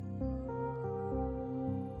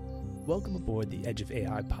Welcome aboard the Edge of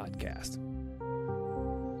AI podcast.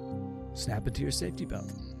 Snap into your safety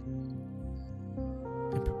belt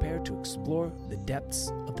and prepare to explore the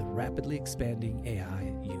depths of the rapidly expanding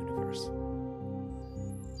AI universe.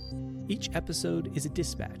 Each episode is a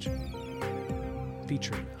dispatch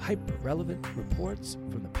featuring hyper-relevant reports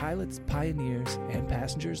from the pilots, pioneers, and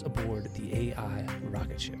passengers aboard the AI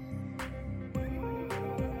rocket ship.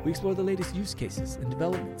 We explore the latest use cases and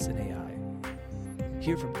developments in AI,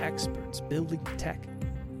 hear from experts building tech,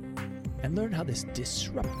 and learn how this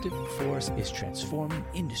disruptive force is transforming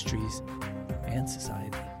industries and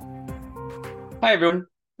society. Hi, everyone.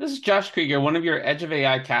 This is Josh Krieger, one of your Edge of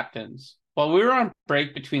AI captains. While we were on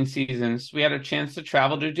break between seasons, we had a chance to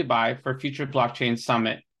travel to Dubai for Future Blockchain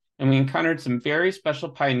Summit, and we encountered some very special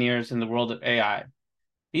pioneers in the world of AI.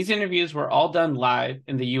 These interviews were all done live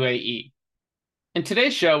in the UAE. In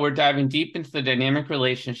today's show, we're diving deep into the dynamic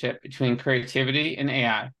relationship between creativity and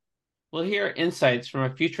AI. We'll hear insights from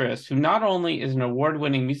a futurist who not only is an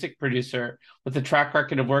award-winning music producer with a track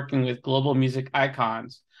record of working with global music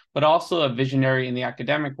icons, but also a visionary in the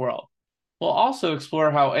academic world. We'll also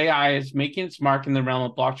explore how AI is making its mark in the realm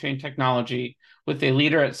of blockchain technology with a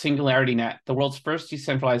leader at SingularityNet, the world's first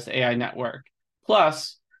decentralized AI network.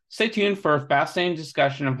 Plus, stay tuned for a fascinating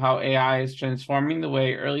discussion of how AI is transforming the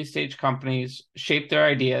way early-stage companies shape their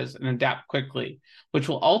ideas and adapt quickly, which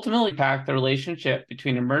will ultimately impact the relationship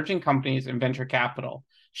between emerging companies and venture capital,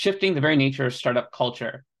 shifting the very nature of startup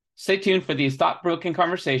culture. Stay tuned for these thought-provoking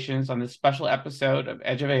conversations on this special episode of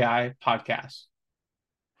Edge of AI podcast.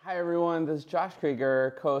 Hi, everyone. This is Josh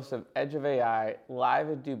Krieger, co-host of Edge of AI, live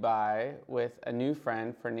at Dubai with a new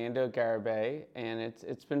friend, Fernando Garibay. And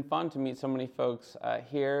it's been fun to meet so many folks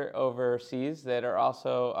here overseas that are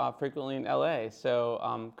also frequently in LA.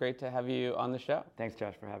 So great to have you on the show. Thanks,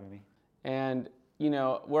 Josh, for having me. And, you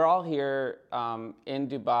know, we're all here in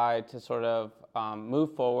Dubai to sort of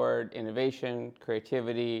move forward innovation,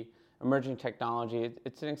 creativity, emerging technology.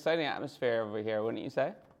 It's an exciting atmosphere over here, wouldn't you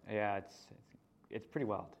say? Yeah, it's pretty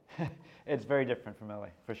wild. It's very different from LA,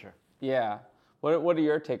 for sure. Yeah. What are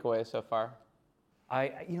your takeaways so far?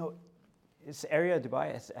 This area of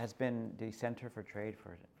Dubai has been the center for trade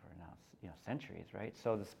for now, centuries, right?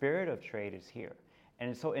 So the spirit of trade is here, and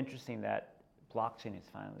it's so interesting that blockchain is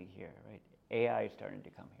finally here, right? AI is starting to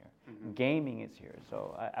come here. Mm-hmm. Gaming is here,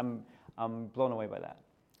 so I'm blown away by that.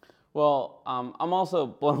 Well, I'm also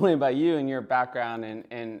blown away by you and your background,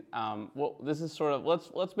 and this is sort of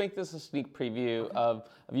let's make this a sneak preview of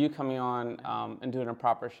you coming on and doing a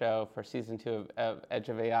proper show for season 2 of Edge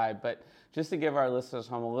of AI. But just to give our listeners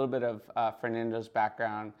home a little bit of Fernando's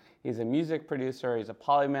background, he's a music producer, he's a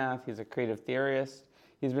polymath, he's a creative theorist.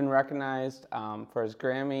 He's been recognized for his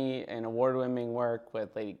Grammy and award-winning work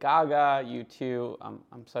with Lady Gaga, U2.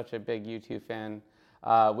 I'm such a big U2 fan.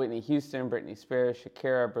 Whitney Houston, Britney Spears,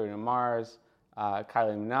 Shakira, Bruno Mars,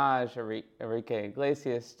 Kylie Minaj, Enrique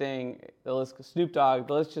Iglesias, Sting, Snoop Dogg,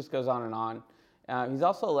 the list just goes on and on. He's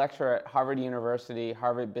also a lecturer at Harvard University,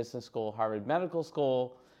 Harvard Business School, Harvard Medical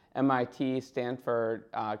School, MIT, Stanford,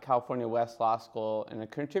 California West Law School, and a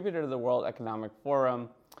contributor to the World Economic Forum.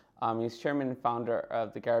 He's chairman and founder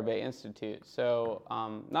of the Garibay Institute. So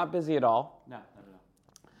not busy at all. No, not at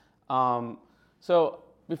all. So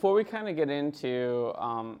before we kind of get into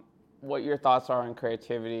what your thoughts are on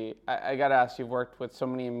creativity, I got to ask, you've worked with so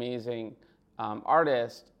many amazing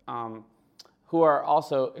artists who are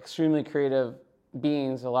also extremely creative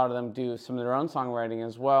beings. A lot of them do some of their own songwriting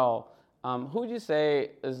as well. Who would you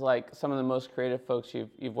say is like some of the most creative folks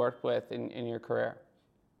you've worked with in your career?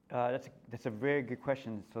 That's a very good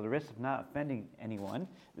question. So the risk of not offending anyone,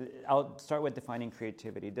 I'll start with defining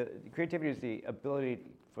creativity. Creativity is the ability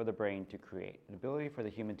for the brain to create, the ability for the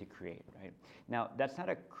human to create, right? Now, that's not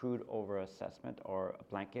a crude over-assessment or a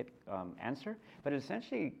blanket answer, but it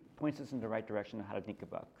essentially points us in the right direction on how to think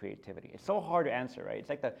about creativity. It's so hard to answer, right? It's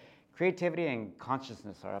like the creativity and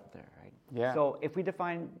consciousness are up there, right? Yeah. So if we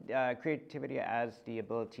define creativity as the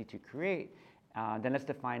ability to create, then let's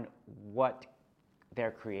define what they're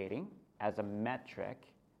creating as a metric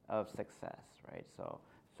of success, right? So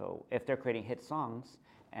if they're creating hit songs,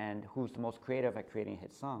 and who's the most creative at creating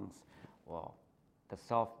hit songs? Well, the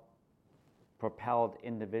self-propelled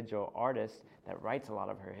individual artist that writes a lot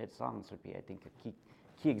of her hit songs would be, I think, a key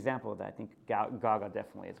example of that. I think Gaga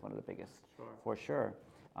definitely is one of the biggest, for sure.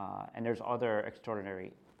 And there's other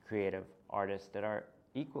extraordinary creative artists that are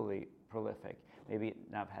equally prolific, maybe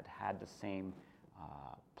not had the same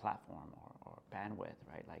platform or bandwidth,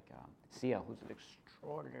 right? Like Sia, who's an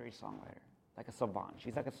extraordinary songwriter, like a savant.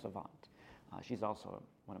 She's like a savant. She's also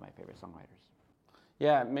one of my favorite songwriters.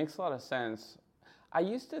 Yeah, it makes a lot of sense. I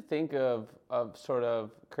used to think of sort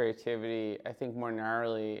of creativity, I think more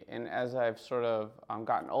narrowly, and as I've sort of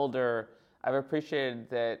gotten older, I've appreciated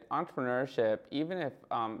that entrepreneurship, even if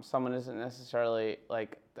someone isn't necessarily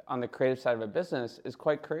like on the creative side of a business, is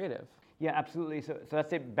quite creative. Yeah, absolutely. So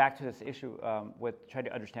let's get back to this issue with trying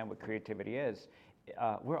to understand what creativity is.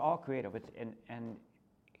 We're all creative, and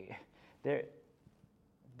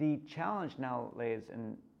the challenge now lays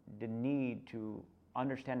in the need to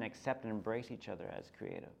understand and accept and embrace each other as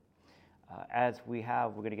creative. We're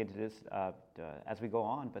going to get to this as we go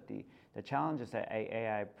on, but the challenges that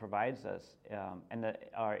AI provides us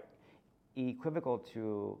are equivocal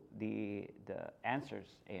to the answers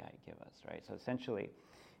AI give us, right? So essentially,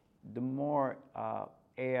 the more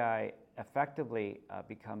AI effectively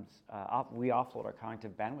becomes, we offload our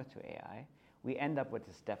cognitive bandwidth to AI, we end up with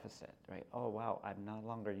this deficit, right? Oh, wow, I'm no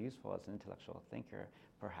longer useful as an intellectual thinker,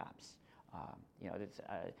 perhaps.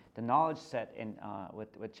 The knowledge set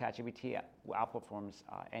with ChatGPT outperforms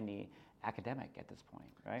any academic at this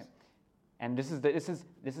point, right? And this is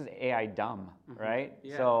AI dumb, right?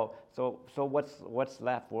 Yeah. So what's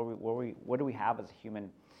left? What do we have as a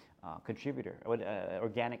human contributor,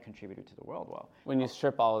 organic contributor to the world? Well, when you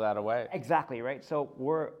strip all of that away, exactly, right. So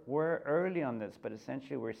we're early on this, but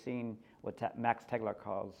essentially we're seeing what Max Tegmark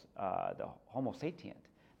calls the Homo sapient,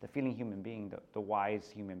 the feeling human being, the wise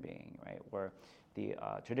human being, right? Where the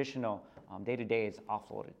traditional day-to-day is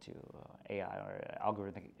offloaded to AI or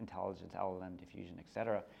algorithmic intelligence, LLM diffusion, et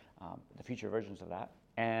cetera, the future versions of that.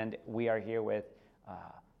 And we are here with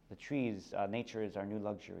the trees. Nature is our new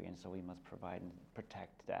luxury, and so we must provide and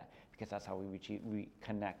protect that, because that's how we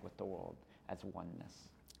connect with the world as oneness.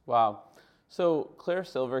 Wow. So Claire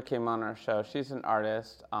Silver came on our show. She's an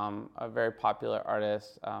artist, a very popular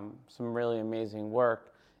artist, some really amazing work.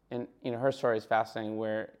 And her story is fascinating,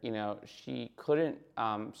 where she couldn't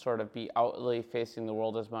sort of be outwardly facing the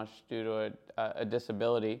world as much due to a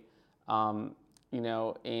disability, and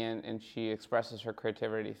she expresses her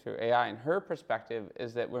creativity through AI. And her perspective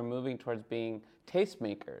is that we're moving towards being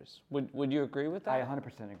tastemakers. Would you agree with that? I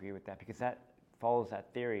 100% agree with that, because that follows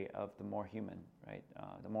that theory of the more human, right?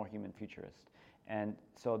 The more human futurist. And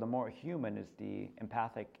so the more human is the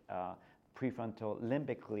empathic, prefrontal,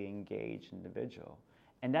 limbically engaged individual.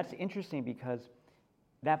 And that's interesting, because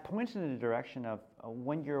that points in the direction of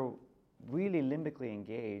when you're really limbically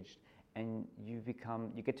engaged and you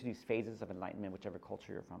get to these phases of enlightenment, whichever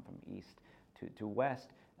culture you're from east to west,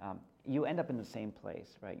 you end up in the same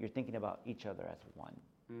place, right? You're thinking about each other as one,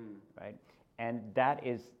 right? And that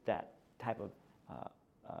is that type of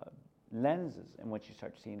lenses in which you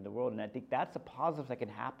start seeing the world. And I think that's a positive that can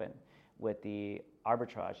happen with the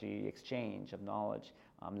arbitrage, the exchange of knowledge,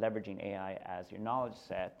 leveraging AI as your knowledge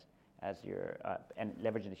set, as your and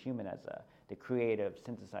leveraging the human as the creative,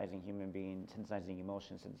 synthesizing human being, synthesizing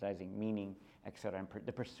emotion, synthesizing meaning, etc., and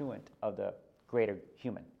the pursuant of the greater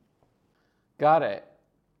human. Got it.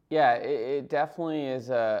 Yeah, it definitely is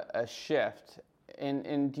a shift.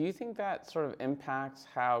 And do you think that sort of impacts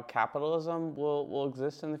how capitalism will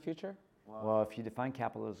exist in the future? Well, if you define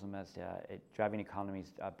capitalism as driving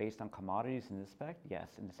economies based on commodities in this aspect, yes,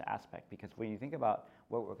 in this aspect, because when you think about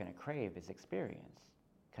what we're going to crave is experience,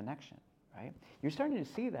 connection, right? You're starting to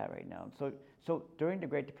see that right now. So during the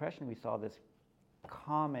Great Depression, we saw this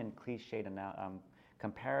common cliched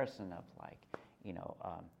comparison of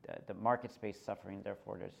the market space suffering,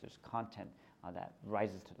 therefore there's content that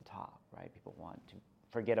rises to the top, right? People want to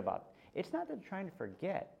forget about. It's not that they're trying to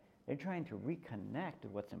forget. They're trying to reconnect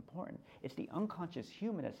with what's important. It's the unconscious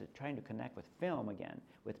human that's trying to connect with film again,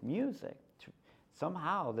 with music.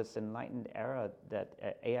 Somehow this enlightened era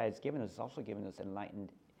that AI has given us is also giving us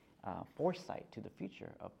enlightened foresight to the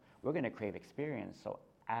future of we're going to crave experience. So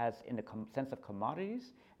as in the sense of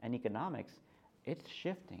commodities and economics, it's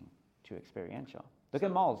shifting to experiential. Look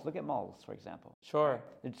at malls, for example. Sure.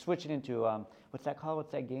 They're switching into what's that called?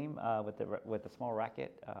 What's that game with the small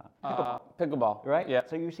racket? Pickleball. Right. Yeah.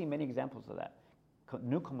 So you're seeing many examples of that.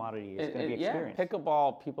 New commodity is going to be experience. Yeah,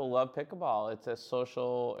 pickleball. People love pickleball. It's a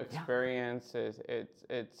social experience. Yeah.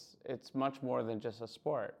 It's much more than just a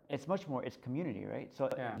sport. It's much more. It's community, right? So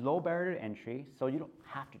low barrier to entry. So you don't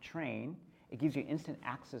have to train. It gives you instant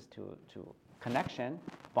access to connection,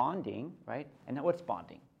 bonding, right? And now what's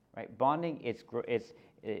bonding? Right, bonding is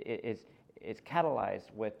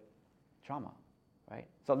catalyzed with trauma, right?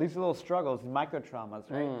 So these little struggles, micro traumas,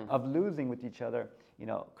 right, of losing with each other,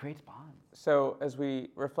 creates bonds. So as we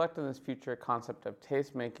reflect on this future concept of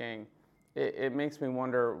taste making, it makes me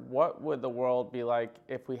wonder, what would the world be like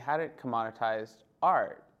if we hadn't commoditized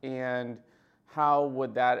art, and how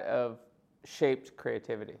would that have shaped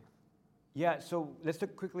creativity? Yeah, so let's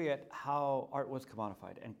look quickly at how art was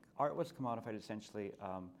commodified. And art was commodified essentially,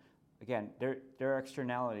 again, there are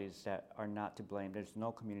externalities that are not to blame. There's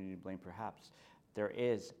no community to blame, perhaps. There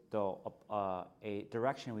is, though, a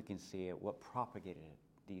direction we can see at what propagated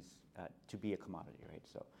these to be a commodity, right?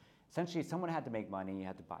 So essentially, someone had to make money, you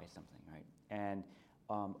had to buy something, right? And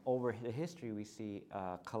over the history, we see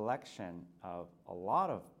a collection of a lot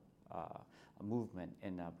of movement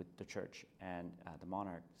in with the church and the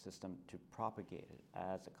monarch system to propagate it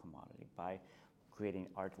as a commodity by creating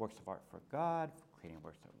works of art for God, creating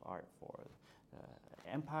works of art for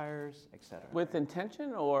empires, etc. With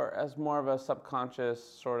intention or as more of a subconscious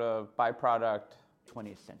sort of byproduct?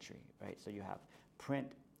 20th century, right? So you have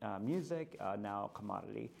print music, now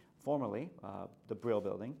commodity. Formerly, the Brill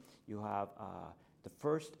Building. You have the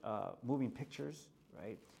first moving pictures,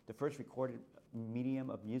 right? The first recorded medium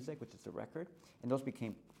of music, which is the record, and those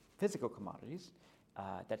became physical commodities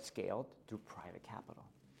that scaled through private capital.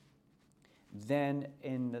 Then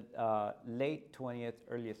in the late 20th,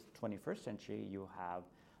 earliest 21st century, you have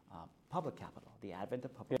public capital, the advent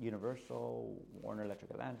of public, Universal, Warner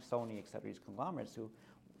Electric Atlantic, Sony, et cetera, these conglomerates who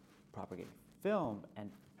propagated film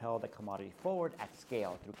and propelled the commodity forward at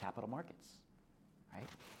scale through capital markets, right?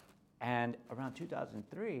 And around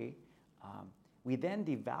 2003, we then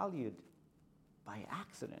devalued by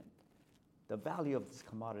accident the value of this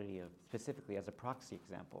commodity of, specifically as a proxy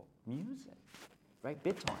example, music, right?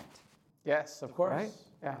 BitTorrent. Yes, of course. Right?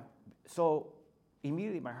 Yeah. So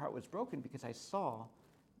immediately my heart was broken because I saw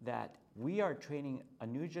that we are training a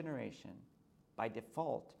new generation by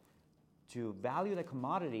default to value the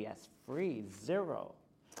commodity as free, zero.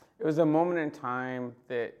 It was a moment in time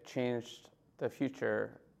that changed the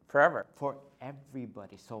future forever. For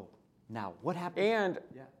everybody. So now what happened? And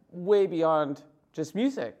way beyond just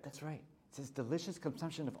music. That's right. It's this delicious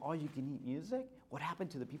consumption of all-you-can-eat music. What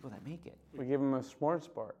happened to the people that make it? We give them a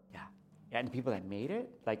smorgasbord. Yeah. And the people that made it,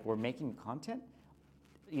 like we're making content,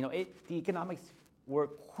 you know, the economics were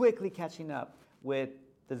quickly catching up with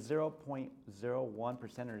the 0.01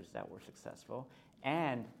 percenters that were successful.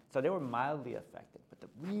 And so they were mildly affected, but the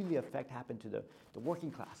really effect happened to the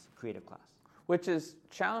working class, creative class. Which is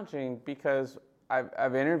challenging because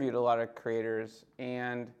I've interviewed a lot of creators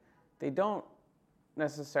and they don't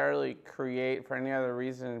necessarily create for any other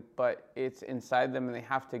reason, but it's inside them and they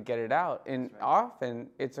have to get it out. And often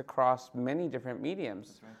it's across many different mediums.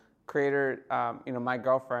 That's right. Creator, my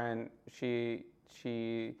girlfriend, she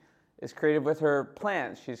is creative with her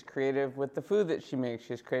plants. She's creative with the food that she makes.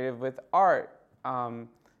 She's creative with art.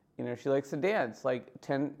 She likes to dance.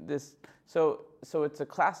 So it's a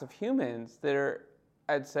class of humans that are,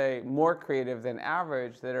 I'd say, more creative than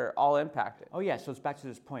average that are all impacted. Oh yeah, so it's back to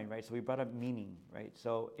this point, right? So we brought up meaning, right?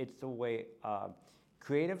 So it's the way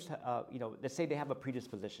creatives, let's say they have a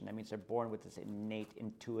predisposition. That means they're born with this innate,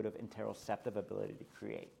 intuitive, interoceptive ability to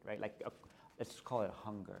create, right? Let's call it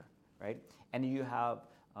hunger, right? And you have,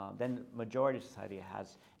 then majority of society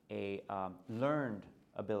has a learned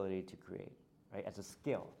ability to create, right? As a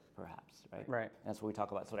skill, perhaps, right? Right. And that's what we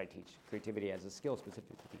talk about. That's what I teach, creativity as a skill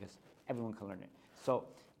specifically, because everyone can learn it.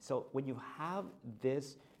 So when you have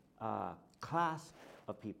this class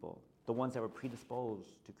of people, the ones that were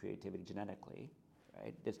predisposed to creativity genetically,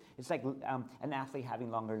 right? It's like an athlete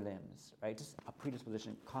having longer limbs, right? Just a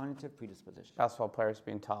predisposition, cognitive predisposition. Basketball players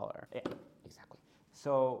being taller. Yeah, exactly.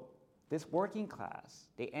 So this working class,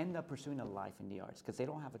 they end up pursuing a life in the arts because they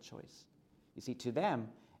don't have a choice. You see, to them,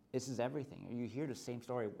 this is everything. You hear the same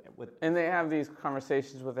story with... And they have these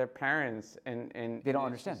conversations with their parents and they don't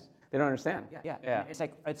understand. They don't understand. Yeah. It's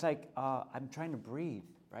like I'm trying to breathe,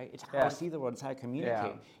 right? It's how I see the world. It's how I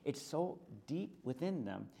communicate. Yeah. It's so deep within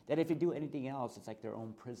them that if they do anything else, it's like their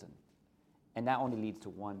own prison, and that only leads to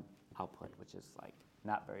one output, which is like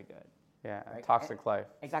not very good. Yeah, right? Toxic life.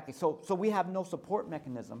 Exactly. So we have no support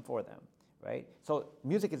mechanism for them, right? So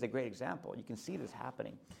music is a great example. You can see this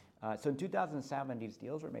happening. So in 2007, these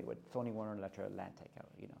deals were made with Sony, Warner, Electric Atlantic. I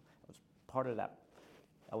was part of that.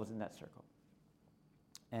 I was in that circle.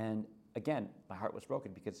 And again, my heart was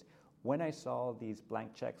broken because when I saw these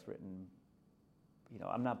blank checks written,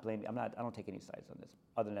 I'm not blaming, I don't take any sides on this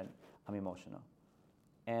other than I'm emotional.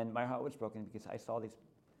 And my heart was broken because I saw these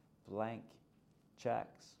blank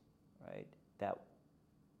checks, right, that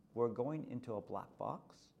were going into a black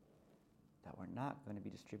box that were not going to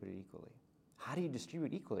be distributed equally. How do you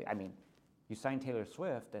distribute equally? I mean, you sign Taylor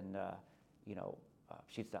Swift and,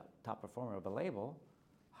 she's the top performer of a label.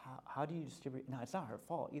 How do you distribute? No, it's not her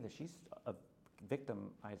fault either. She's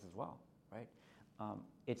victimized as well, right?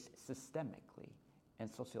 It's systemically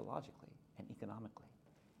and sociologically and economically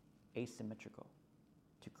asymmetrical.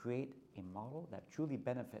 to create a model that truly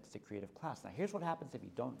benefits the creative class. Now, here's what happens if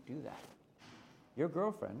you don't do that. Your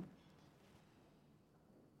girlfriend,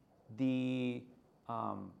 the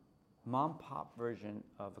mom-pop version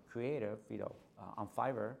of a creative, on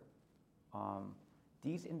Fiverr,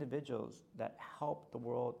 these individuals that help the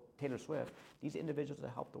world, Taylor Swift, these individuals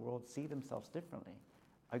that help the world see themselves differently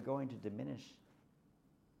are going to diminish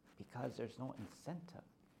because there's no incentive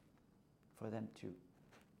for them to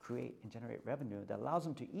create and generate revenue that allows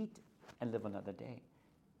them to eat and live another day,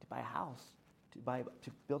 to buy a house,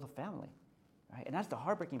 to build a family, right? And that's the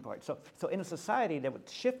heartbreaking part. So in a society that was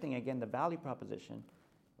shifting again the value proposition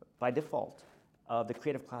by default of the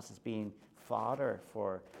creative classes being fodder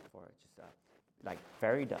for just like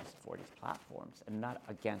fairy dust for these platforms, and not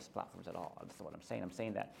against platforms at all. That's what I'm saying. I'm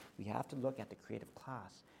saying that we have to look at the creative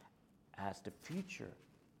class as the future,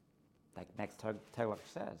 like Max Tegmark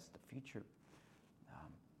says, the future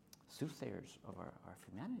soothsayers of our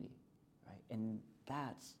humanity, right? And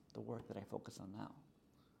that's the work that I focus on now.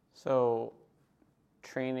 So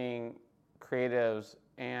training creatives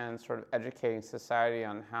and sort of educating society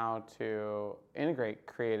on how to integrate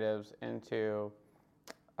creatives into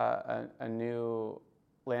a new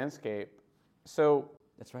landscape. So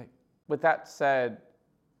that's right. With that said,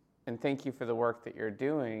 and thank you for the work that you're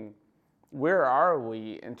doing, where are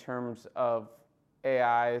we in terms of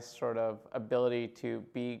AI's sort of ability to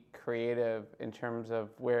be creative in terms of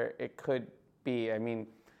where it could be? I mean,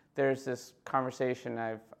 there's this conversation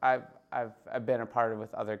I've been a part of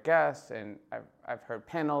with other guests, and I've heard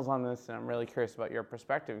panels on this, and I'm really curious about your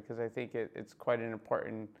perspective because I think it's quite an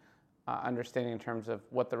important understanding in terms of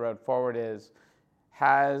what the road forward is.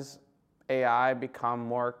 Has AI become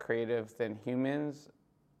more creative than humans,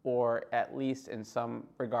 or at least in some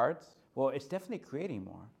regards? Well, it's definitely creating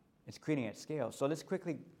more. It's creating at scale. So let's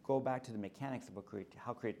quickly go back to the mechanics of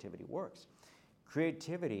how creativity works.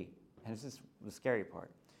 Creativity, and this is the scary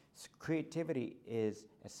part, creativity is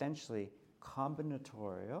essentially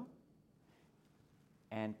combinatorial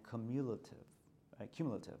and cumulative.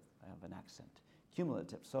 Cumulative, I have an accent.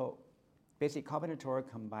 Cumulative. So basically combinatorial,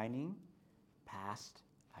 combining past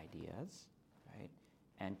ideas, right?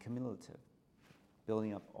 And cumulative,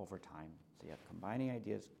 building up over time. So you have combining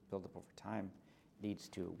ideas, build up over time, leads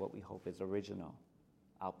to what we hope is original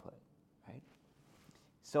output, right?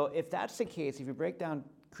 So if that's the case, if you break down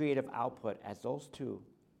creative output as those two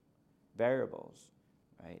variables,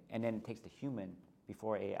 right? And then it takes the human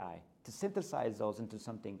before AI to synthesize those into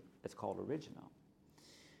something that's called original.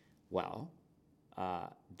 Well,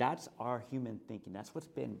 that's our human thinking. That's what's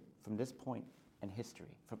been from this point in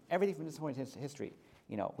history. From everything from this point in history,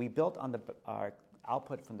 we built on our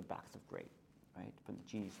output from the backs of great, right? From the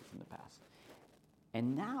geniuses from the past.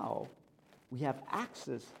 And now we have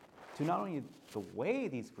access to not only the way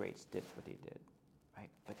these greats did what they did, right?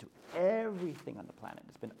 But to everything on the planet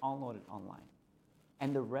that's been unloaded online.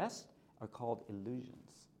 And the rest are called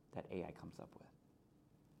illusions that AI comes up with.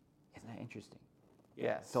 Isn't that interesting?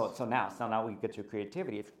 Yes. So now we get to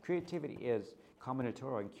creativity. If creativity is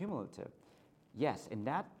combinatorial and cumulative, yes, in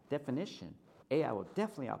that definition, AI will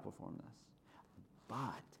definitely outperform us.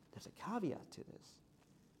 But there's a caveat to this.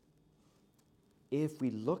 If we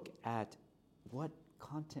look at what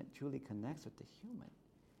content truly connects with the human,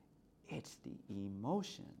 it's the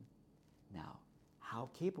emotion. Now, how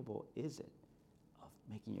capable is it of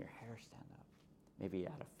making your hair stand up? Maybe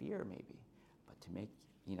out of fear, maybe, but to make,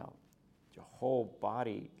 your whole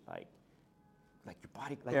body like your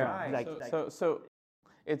body, so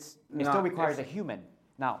it still requires a human.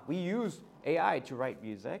 Now, we use AI to write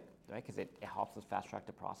music, right? Because it helps us fast track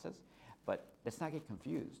the process. But let's not get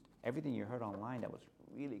confused. Everything you heard online that was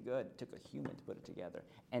really good took a human to put it together.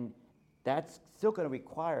 And that's still going to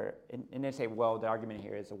require, and they say, well, the argument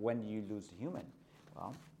here is when do you lose the human?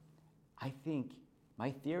 Well, I think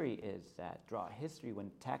my theory is that throughout history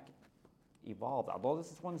when tech evolved, although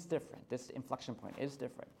this one's different, this inflection point is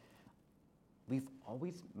different, we've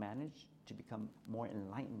always managed to become more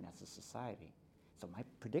enlightened as a society. So my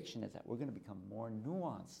prediction is that we're going to become more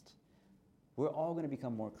nuanced. We're all going to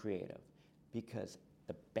become more creative because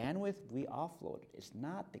the bandwidth we offloaded is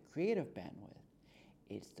not the creative bandwidth,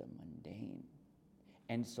 it's the mundane.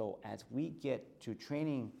 And so as we get to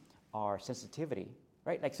training our sensitivity,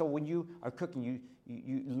 right? Like, so when you are cooking,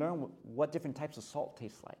 you learn what different types of salt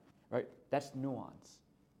taste like, right? That's nuance,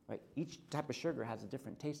 right? Each type of sugar has a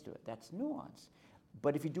different taste to it. That's nuance.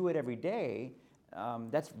 But if you do it every day,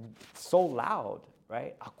 that's so loud,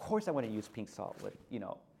 right? Of course I want to use pink salt with,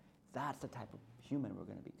 that's the type of human we're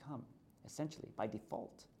going to become, essentially, by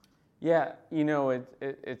default. Yeah,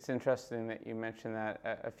 it's interesting that you mentioned that.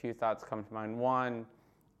 A few thoughts come to mind. One,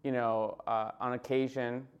 on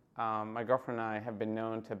occasion, my girlfriend and I have been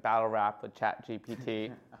known to battle rap with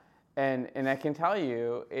ChatGPT. And I can tell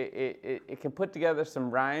you, it can put together some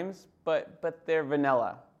rhymes, but they're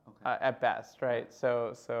vanilla at best, right?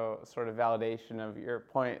 So sort of validation of your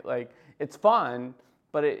point. Like, it's fun,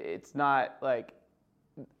 but it's not like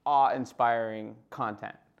awe-inspiring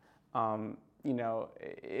content.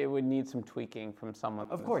 It would need some tweaking from someone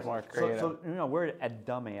of course. More creative. So we're at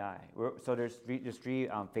Dumb AI. So there's three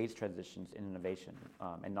phase transitions in innovation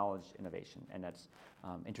and knowledge innovation, and that's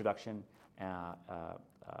introduction.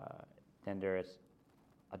 Then there is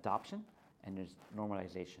adoption, and there's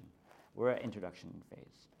normalization. We're at introduction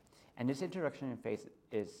phase, and this introduction phase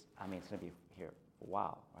is, it's going to be here for a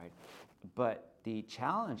while, right? But the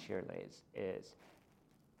challenge here lays is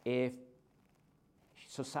if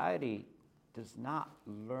society does not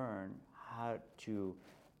learn how to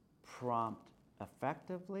prompt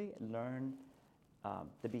effectively, learn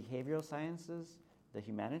the behavioral sciences, the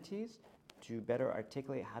humanities, to better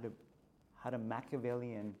articulate how to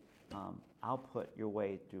Machiavellian output your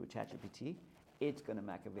way through ChatGPT, it's going to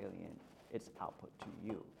Machiavellian its output to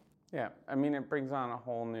you. Yeah, it brings on a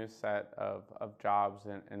whole new set of jobs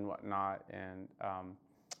and whatnot, and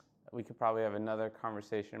we could probably have another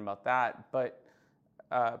conversation about that. But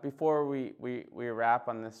before we wrap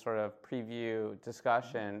on this sort of preview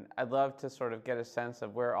discussion, I'd love to sort of get a sense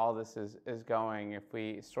of where all this is going. If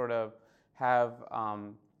we sort of have,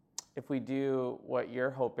 if we do what you're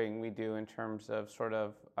hoping we do in terms of sort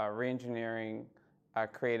of re-engineering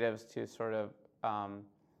creatives to sort of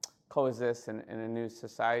coexist in a new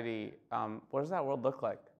society, what does that world look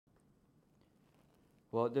like?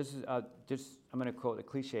 Well, this is I'm going to quote a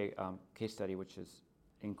cliche case study, which is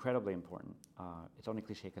incredibly important. It's only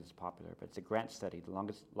cliche because it's popular, but it's a Grant study, the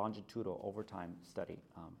longest longitudinal overtime study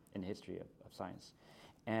in the history of science.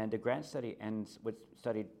 And the Grant study ends with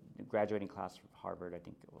studied graduating class from Harvard, I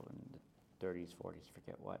think in the 30s, 40s,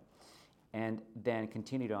 forget what, and then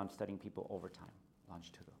continued on studying people overtime,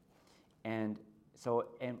 longitudinal. And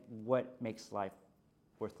what makes life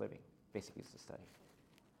worth living, basically, is the study.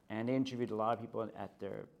 And they interviewed a lot of people at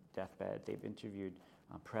their deathbed. They've interviewed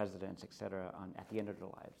presidents, et cetera, at the end of their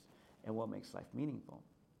lives, and what makes life meaningful.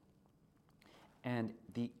 And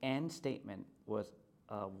the end statement was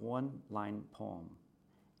a one-line poem,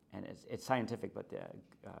 and it's scientific, but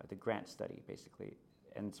the Grant study basically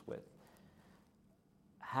ends with,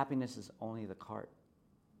 happiness is only the cart,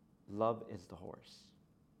 love is the horse.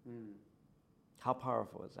 Mm. How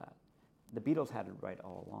powerful is that? The Beatles had it right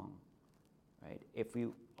all along, right? If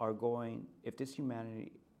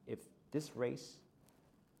this race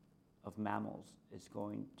of mammals is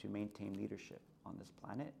going to maintain leadership on this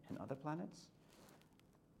planet and other planets,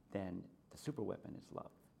 then the super weapon is love.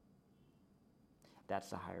 That's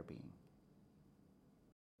the higher being.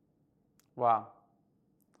 Wow.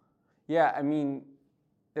 Yeah,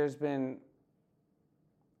 there's been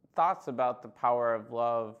thoughts about the power of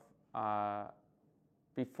love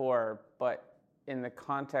before, but in the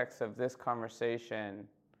context of this conversation,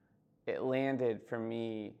 it landed for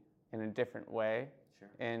me in a different way. Sure.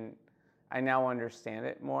 And I now understand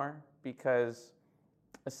it more, because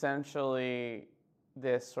essentially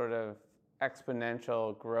this sort of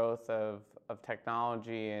exponential growth of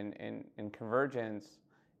technology and convergence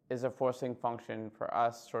is a forcing function for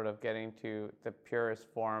us sort of getting to the purest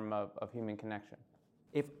form of human connection.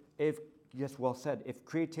 If yes, well said, if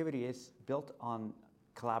creativity is built on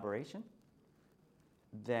collaboration,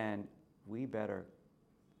 then we better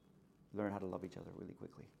learn how to love each other really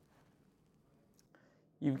quickly.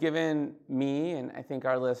 You've given me, and I think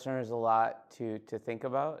our listeners, a lot to think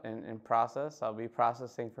about and process. I'll be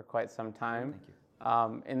processing for quite some time. Thank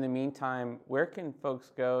you. In the meantime, where can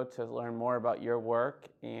folks go to learn more about your work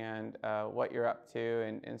and what you're up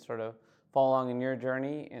to, and sort of follow along in your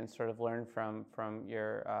journey and sort of learn from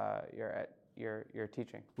your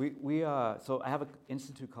teaching? So I have an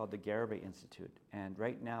institute called the Garibay Institute, and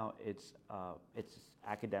right now it's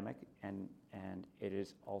academic and it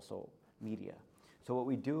is also media. So what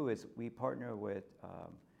we do is we partner with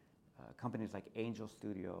companies like Angel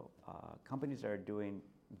Studio, companies that are doing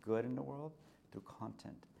good in the world through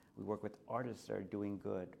content. We work with artists that are doing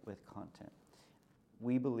good with content.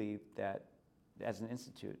 We believe that as an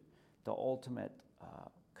institute, the ultimate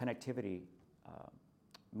connectivity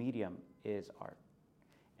medium is art.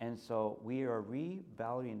 And so we are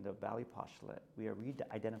revaluing the value postulate. We are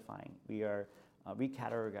re-identifying. We are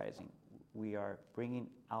recategorizing. We are bringing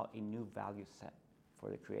out a new value set for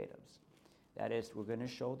the creatives. That is, we're going to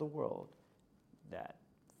show the world that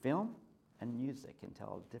film and music can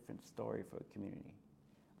tell a different story for a community,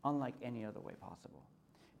 unlike any other way possible.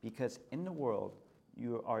 Because in the world,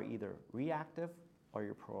 you are either reactive or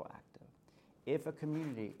you're proactive. If a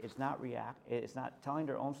community is not telling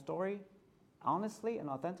their own story honestly and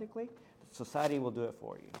authentically, society will do it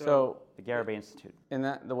for you. So the Garibay Institute. In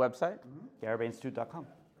the website? GaribayInstitute.com.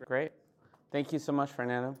 Great. Thank you so much,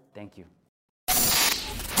 Fernando. Thank you.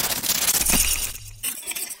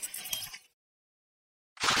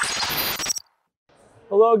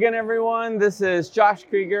 Hello again, everyone. This is Josh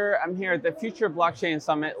Krieger. I'm here at the Future Blockchain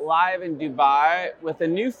Summit live in Dubai with a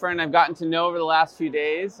new friend I've gotten to know over the last few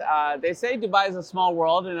days. They say Dubai is a small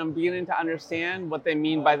world, and I'm beginning to understand what they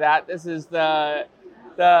mean by that. This is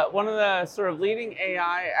one of the sort of leading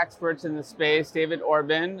AI experts in the space, David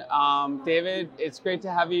Orban. David, it's great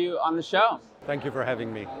to have you on the show. Thank you for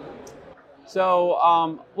having me.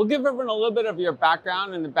 So we'll give everyone a little bit of your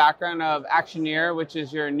background and the background of Actioneer, which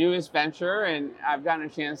is your newest venture, and I've gotten a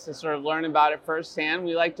chance to sort of learn about it firsthand.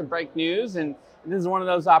 We like to break news, and this is one of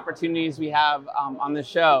those opportunities we have on the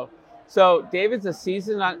show. So David's a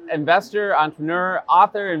seasoned investor, entrepreneur,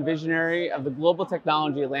 author, and visionary of the global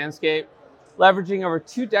technology landscape, leveraging over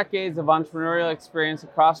 2 decades of entrepreneurial experience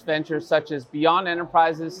across ventures such as Beyond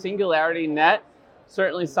Enterprises, Singularity Net,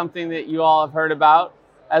 certainly something that you all have heard about,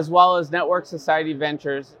 as well as Network Society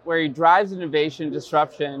Ventures, where he drives innovation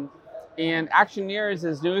disruption. And Actioneer is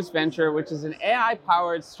his newest venture, which is an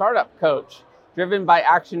AI-powered startup coach driven by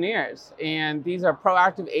Actioneers. And these are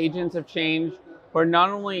proactive agents of change who not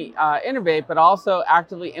only innovate, but also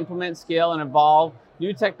actively implement, scale, and evolve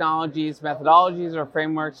new technologies, methodologies, or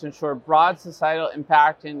frameworks to ensure broad societal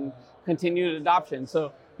impact and continued adoption.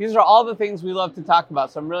 So these are all the things we love to talk about.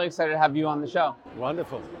 So I'm really excited to have you on the show.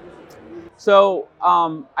 Wonderful. So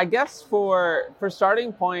I guess for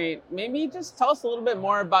starting point, maybe just tell us a little bit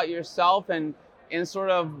more about yourself and sort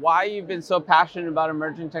of why you've been so passionate about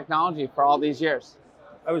emerging technology for all these years.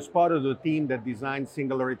 I was part of the team that designed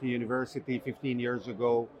Singularity University 15 years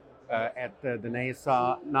ago at the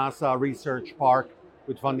NASA Research Park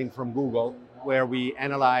with funding from Google, where we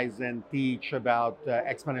analyze and teach about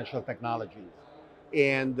exponential technologies.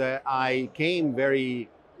 And I came very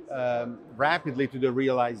rapidly to the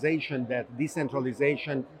realization that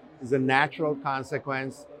decentralization is a natural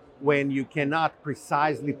consequence when you cannot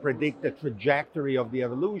precisely predict the trajectory of the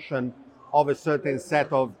evolution of a certain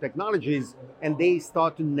set of technologies, and they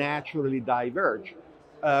start to naturally diverge.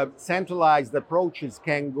 Centralized approaches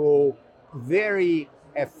can go very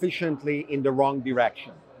efficiently in the wrong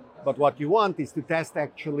direction. But what you want is to test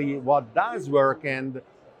actually what does work, and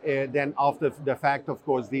then after the fact, of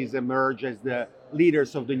course, these emerge as the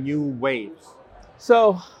leaders of the new waves.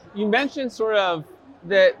 So you mentioned sort of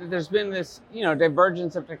that there's been this,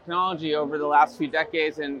 divergence of technology over the last few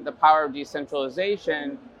decades and the power of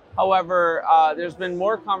decentralization. However, there's been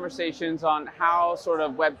more conversations on how sort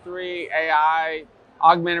of Web3, AI,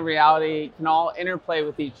 augmented reality can all interplay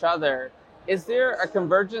with each other. Is there a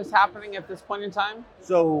convergence happening at this point in time?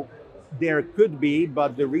 So there could be,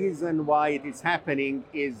 but the reason why it is happening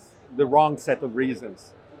is the wrong set of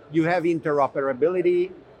reasons. You have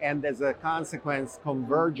interoperability, and as a consequence,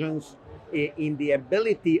 convergence in the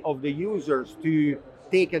ability of the users to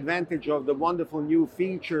take advantage of the wonderful new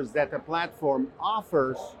features that a platform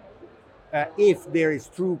offers if there is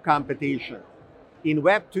true competition. In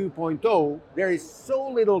Web 2.0, there is so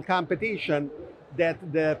little competition that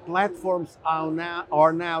the platforms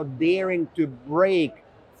are now daring to break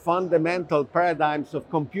fundamental paradigms of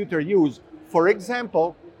computer use. For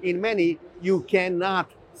example, in many, you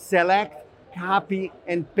cannot select, copy,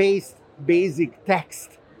 and paste basic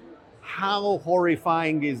text. How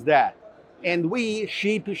horrifying is that? And we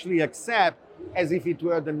sheepishly accept as if it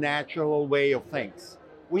were the natural way of things.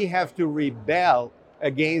 We have to rebel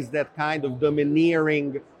against that kind of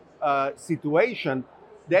domineering situation.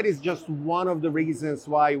 That is just one of the reasons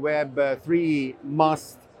why Web 3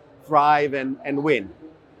 must thrive and win.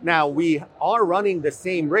 Now, we are running the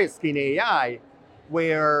same risk in AI,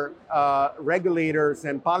 where regulators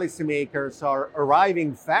and policymakers are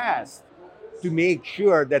arriving fast to make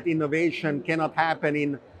sure that innovation cannot happen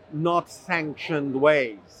in not sanctioned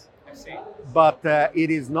ways. I see. But it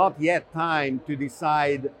is not yet time to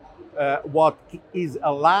decide what is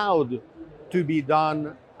allowed to be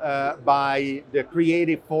done by the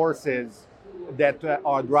creative forces that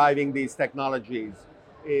are driving these technologies.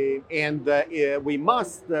 And we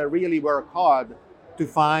must really work hard to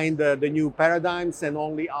find the new paradigms, and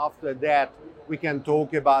only after that we can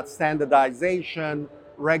talk about standardization,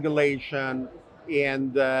 regulation,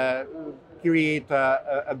 and create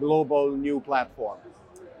a global new platform.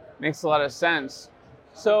 Makes a lot of sense.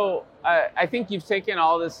 So I think you've taken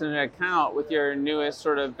all this into account with your newest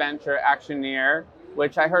sort of venture, Actioneer.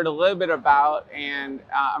 which I heard a little bit about, and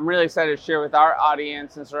I'm really excited to share with our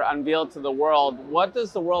audience and sort of unveil to the world. What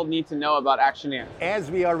does the world need to know about Actioneer? As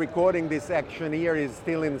we are recording, this Actioneer is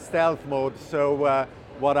still in stealth mode, so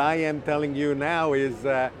what I am telling you now is,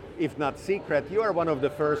 if not secret, you are one of the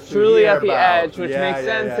first truly to hear at the about. edge, which makes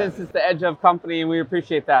sense since it's the edge of company, and we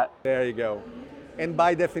appreciate that. There you go. And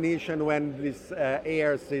by definition, when this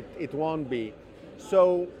airs, it won't be.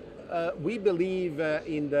 So we believe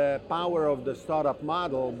in the power of the startup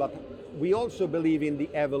model, but we also believe in the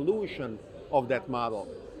evolution of that model.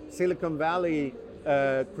 Silicon Valley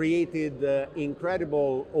created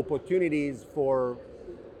incredible opportunities for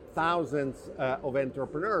thousands of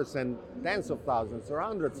entrepreneurs and tens of thousands or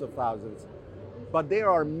hundreds of thousands. But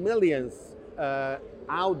there are millions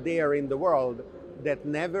out there in the world that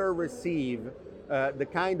never receive the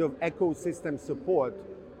kind of ecosystem support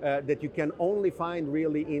that you can only find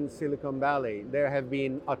really in Silicon Valley. There have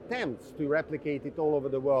been attempts to replicate it all over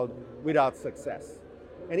the world without success.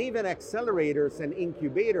 And even accelerators and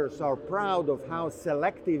incubators are proud of how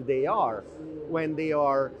selective they are when they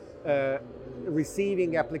are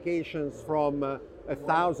receiving applications from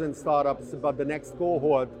 1,000 startups, but the next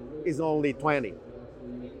cohort is only 20.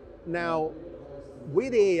 Now,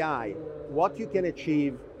 with AI, what you can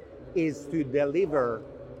achieve is to deliver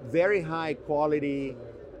very high quality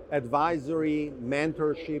advisory,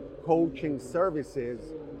 mentorship, coaching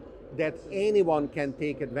services that anyone can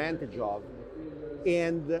take advantage of.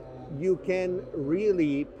 And you can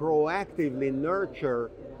really proactively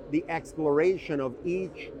nurture the exploration of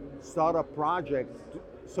each startup project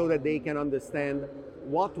so that they can understand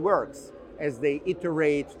what works as they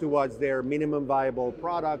iterate towards their minimum viable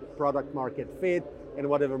product market fit, and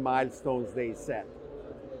whatever milestones they set.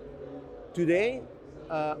 Today,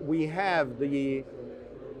 we have the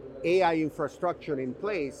AI infrastructure in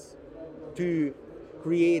place to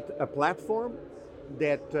create a platform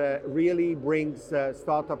that really brings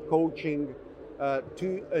startup coaching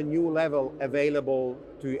to a new level available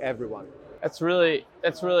to everyone. That's really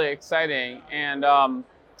exciting, and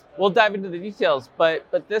we'll dive into the details. But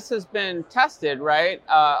this has been tested, right?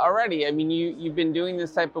 Already. I mean, you've been doing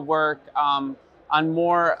this type of work on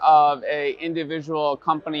more of a individual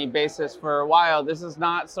company basis for a while. This is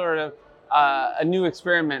not sort of a new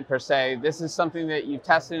experiment per se. This is something that you've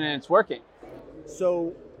tested and it's working.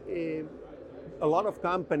 So a lot of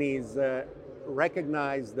companies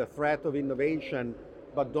recognize the threat of innovation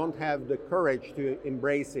but don't have the courage to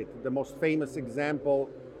embrace it. The most famous example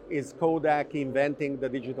is Kodak inventing the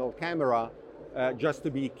digital camera just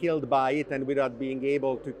to be killed by it and without being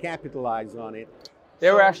able to capitalize on it.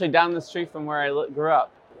 They were actually down the street from where I grew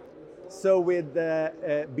up. So with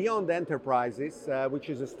Beyond Enterprises, which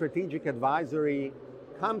is a strategic advisory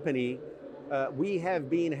company, we have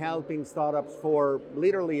been helping startups for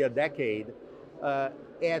literally a decade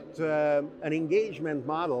at an engagement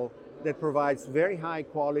model that provides very high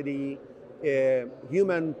quality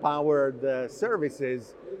human powered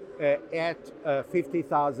services at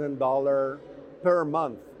 $50,000 per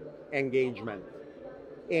month engagement.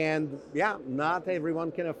 And yeah, not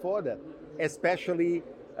everyone can afford it, especially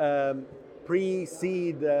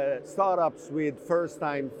pre-seed startups with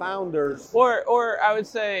first-time founders. Or I would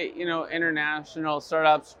say, international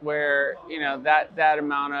startups where, that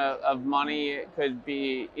amount of money could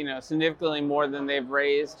be, significantly more than they've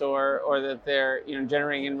raised or that they're,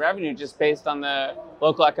 generating in revenue just based on the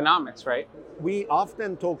local economics, right? We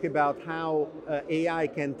often talk about how AI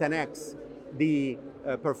can 10x the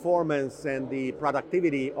performance and the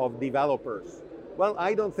productivity of developers. Well,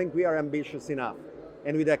 I don't think we are ambitious enough.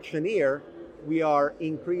 And with Actioneer, we are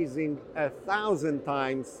increasing 1,000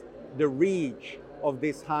 times the reach of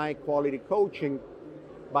this high quality coaching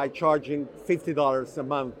by charging $50 a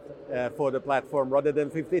month for the platform rather than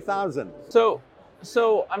 $50,000.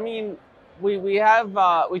 So I mean, we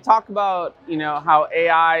talk about how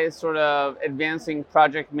AI is sort of advancing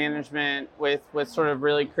project management with sort of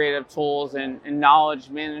really creative tools and knowledge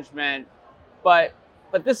management, but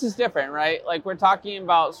this is different, right? Like we're talking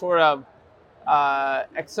about sort of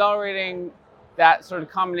accelerating that sort of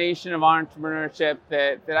combination of entrepreneurship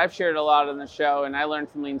that I've shared a lot on the show and I learned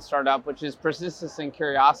from Lean Startup, which is persistence and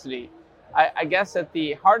curiosity. I guess at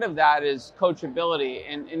the heart of that is coachability,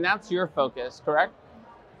 and that's your focus, correct?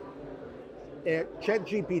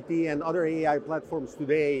 ChatGPT and other AI platforms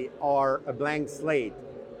today are a blank slate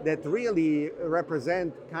that really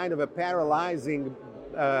represent kind of a paralyzing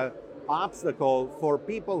obstacle for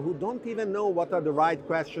people who don't even know what are the right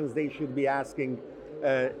questions they should be asking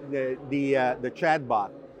the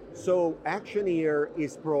chatbot. So Actioneer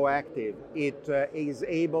is proactive. It is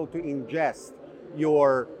able to ingest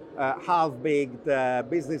your half-baked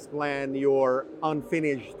business plan, your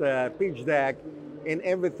unfinished pitch deck, and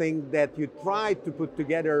everything that you try to put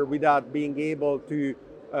together without being able to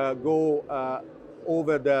go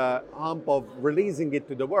over the hump of releasing it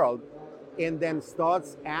to the world, and then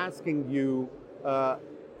starts asking you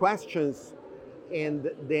questions, and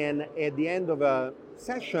then at the end of a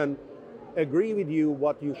session, agree with you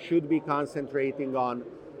what you should be concentrating on,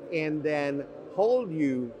 and then hold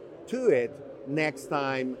you to it next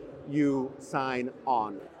time you sign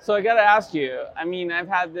on. So I got to ask you, I mean, I've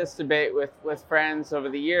had this debate with friends over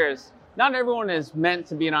the years. Not everyone is meant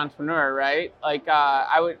to be an entrepreneur, right? Like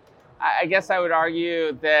I guess I would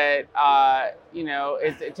argue that,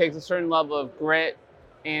 it takes a certain level of grit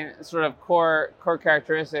and sort of core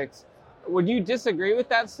characteristics. Would you disagree with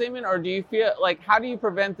that statement, or do you feel like, how do you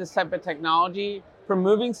prevent this type of technology from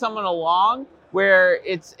moving someone along where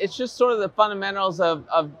it's just sort of the fundamentals of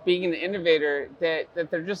being an innovator that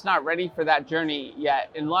they're just not ready for that journey yet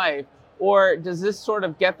in life? Or does this sort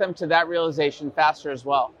of get them to that realization faster as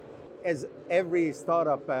well? As every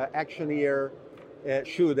startup Actioneer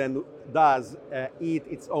should and does eat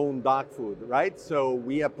its own dog food, right? So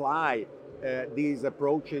we apply these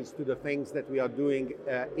approaches to the things that we are doing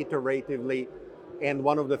iteratively. And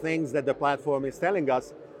one of the things that the platform is telling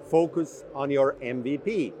us, focus on your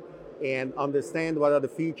MVP and understand what are the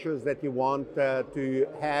features that you want to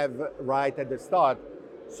have right at the start.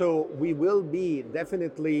 So we will be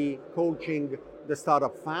definitely coaching the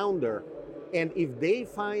startup founder. And if they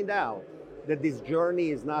find out that this journey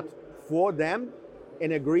is not for them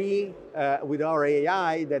and agree with our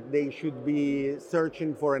AI that they should be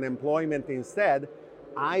searching for an employment instead,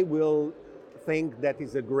 I will think that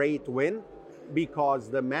is a great win, because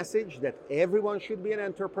the message that everyone should be an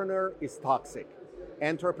entrepreneur is toxic.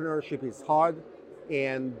 Entrepreneurship is hard,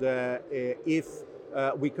 and if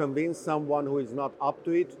we convince someone who is not up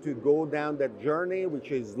to it to go down that journey, which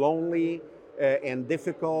is lonely and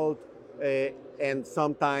difficult and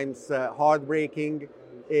sometimes heartbreaking,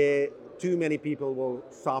 too many people will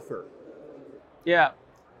suffer. Yeah.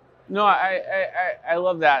 No, I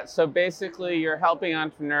love that. So basically you're helping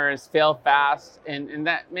entrepreneurs fail fast, and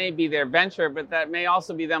that may be their venture, but that may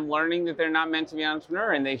also be them learning that they're not meant to be an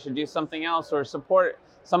entrepreneur and they should do something else or support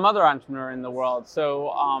some other entrepreneur in the world.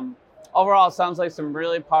 So overall, it sounds like some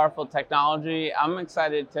really powerful technology. I'm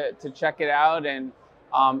excited to check it out. And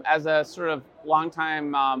as a sort of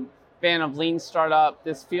longtime fan of Lean Startup,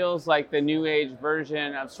 this feels like the new age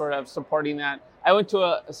version of sort of supporting that. I went to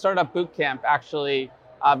a startup boot camp actually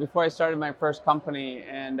before I started my first company,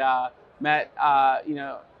 and met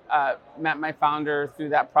my founder through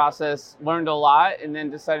that process, learned a lot, and then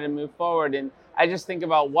decided to move forward. And I just think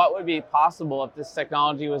about what would be possible if this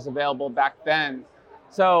technology was available back then.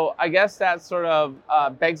 So I guess that sort of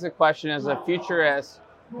begs the question, as a futurist,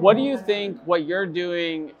 what do you think what you're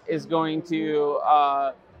doing is going to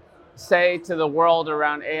say to the world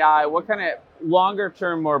around AI? What kind of longer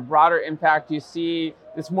term or broader impact do you see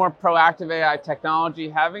this more proactive AI technology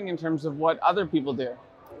having in terms of what other people do?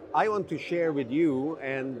 I want to share with you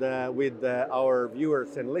and with our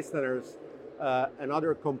viewers and listeners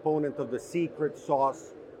another component of the secret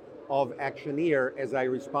sauce of Actioneer as I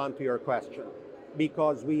respond to your question.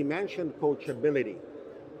 Because we mentioned coachability,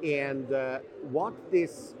 and what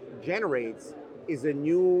this generates is a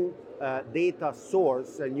new data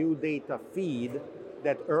source, a new data feed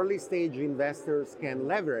that early stage investors can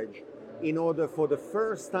leverage in order for the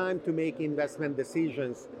first time to make investment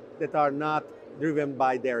decisions that are not driven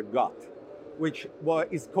by their gut, which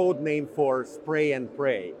is code name for spray and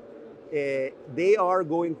pray. They are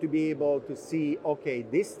going to be able to see, okay,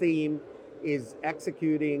 this team is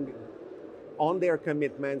executing on their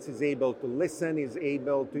commitments, is able to listen, is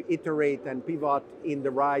able to iterate and pivot in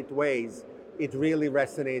the right ways. It really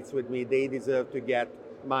resonates with me. They deserve to get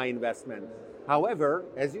my investment. However,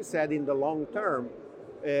 as you said, in the long term,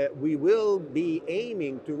 we will be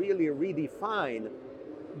aiming to really redefine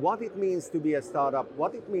what it means to be a startup,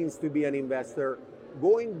 what it means to be an investor,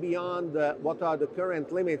 going beyond what are the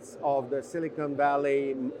current limits of the Silicon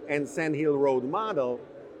Valley and Sand Hill Road model,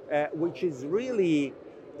 which is really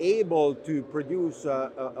able to produce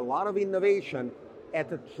a lot of innovation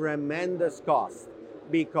at a tremendous cost,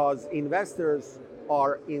 because investors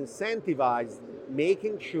are incentivized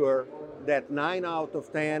making sure that 9 out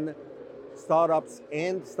of 10 startups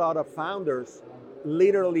and startup founders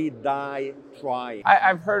literally die trying.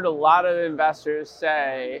 I've heard a lot of investors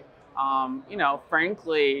say,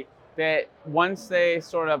 frankly, that once they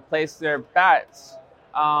sort of place their bets,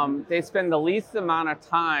 they spend the least amount of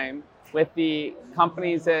time with the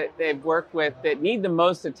companies that they've worked with that need the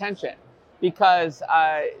most attention. because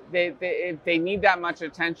if they need that much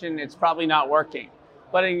attention, it's probably not working.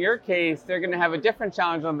 But in your case, they're going to have a different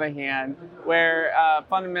challenge on their hand where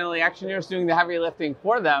fundamentally Actioneer is doing the heavy lifting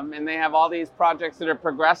for them, and they have all these projects that are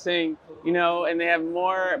progressing, and they have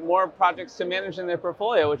more projects to manage in their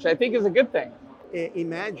portfolio, which I think is a good thing.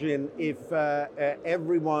 Imagine if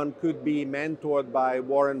everyone could be mentored by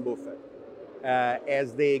Warren Buffett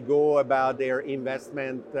as they go about their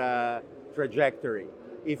investment trajectory.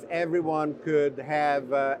 If everyone could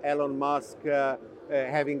have Elon Musk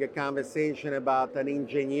having a conversation about an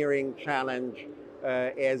engineering challenge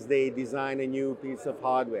as they design a new piece of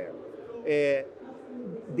hardware.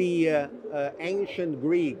 The ancient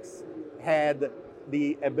Greeks had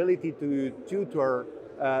the ability to tutor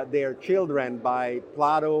their children by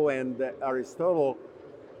Plato and Aristotle,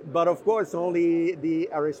 but of course only the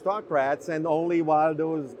aristocrats and only while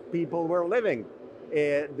those people were living.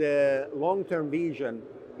 The long-term vision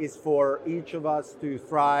is for each of us to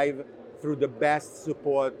thrive through the best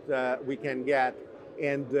support we can get,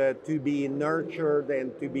 and to be nurtured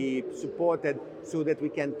and to be supported so that we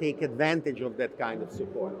can take advantage of that kind of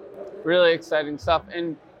support. Really exciting stuff.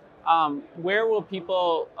 And where will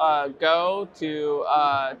people go to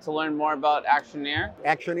learn more about Actioneer?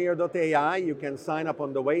 Actioneer.ai, you can sign up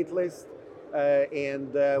on the wait list,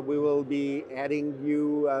 and we will be adding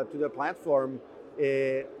you to the platform.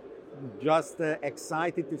 Just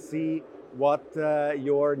excited to see what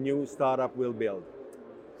your new startup will build.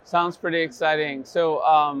 Sounds pretty exciting.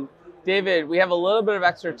 So, David, we have a little bit of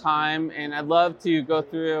extra time, and I'd love to go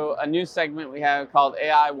through a new segment we have called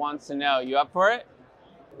AI Wants to Know. You up for it?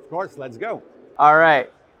 Of course, let's go. All right.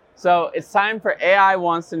 So it's time for AI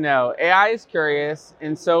Wants to Know. AI is curious,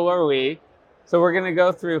 and so are we. So we're going to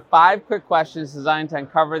go through 5 quick questions designed to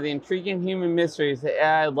uncover the intriguing human mysteries that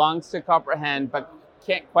AI longs to comprehend but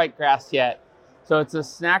can't quite grasp yet. So it's a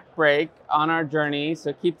snack break on our journey,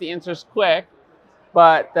 so keep the answers quick.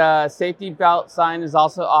 But the safety belt sign is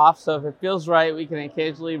also off, so if it feels right, we can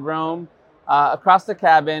occasionally roam across the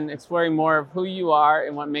cabin, exploring more of who you are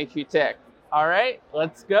and what makes you tick. All right,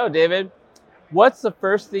 let's go, David. What's the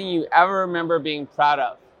first thing you ever remember being proud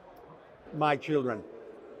of? My children.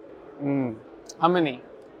 How many?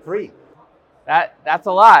 3. That's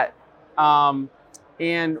a lot.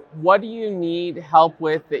 And what do you need help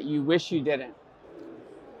with that you wish you didn't?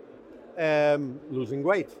 Losing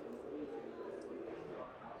weight.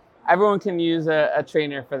 Everyone can use a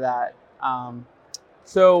trainer for that.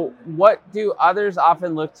 So what do others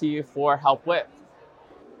often look to you for help with?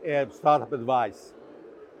 Startup advice.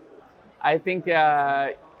 I think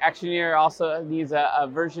Actioneer also needs a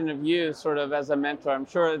version of you sort of as a mentor. I'm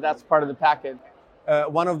sure that's part of the package.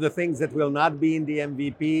 One of the things that will not be in the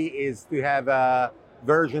MVP is to have a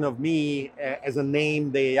version of me as a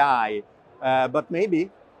named AI, but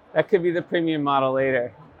maybe. That could be the premium model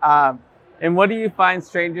later. And what do you find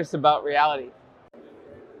strangest about reality?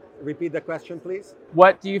 Repeat the question, please.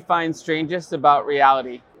 What do you find strangest about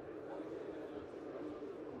reality?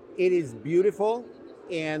 It is beautiful,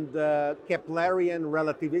 and Keplerian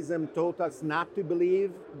relativism taught us not to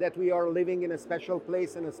believe that we are living in a special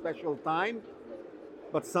place and a special time,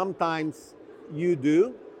 but sometimes you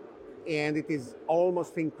do, and it is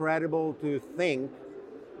almost incredible to think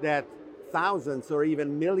that thousands or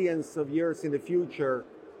even millions of years in the future,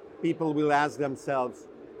 people will ask themselves,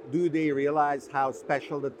 do they realize how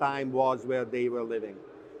special the time was where they were living?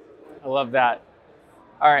 I love that.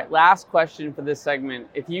 All right, last question for this segment.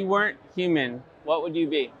 If you weren't human, what would you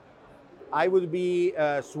be? I would be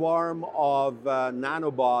a swarm of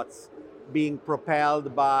nanobots being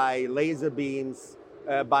propelled by laser beams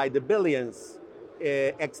by the billions,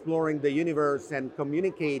 exploring the universe and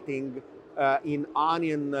communicating in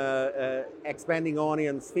expanding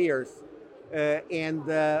onion spheres, and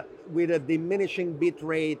with a diminishing bit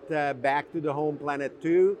rate back to the home planet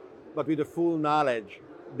too, but with the full knowledge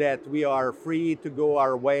that we are free to go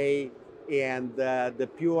our way, and the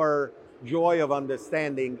pure joy of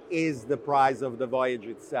understanding is the prize of the voyage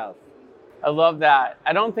itself. I love that.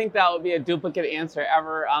 I don't think that would be a duplicate answer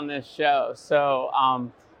ever on this show. So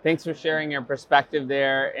thanks for sharing your perspective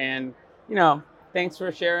there, and thanks for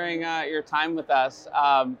sharing your time with us.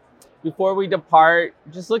 Before we depart,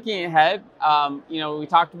 just looking ahead, we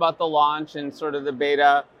talked about the launch and sort of the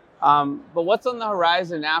beta, but what's on the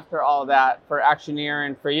horizon after all that for Actioneer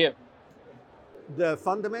and for you? The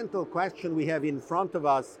fundamental question we have in front of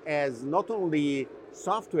us as not only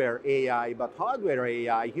software AI, but hardware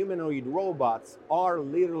AI, humanoid robots are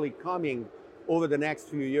literally coming over the next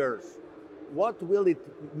few years. What will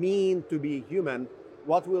it mean to be human?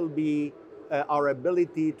 What will be our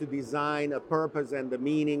ability to design a purpose and a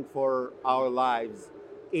meaning for our lives?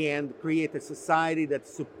 and create a society that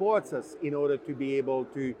supports us in order to be able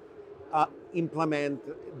to implement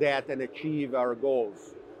that and achieve our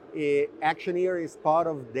goals. Actioneer is part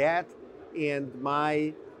of that, and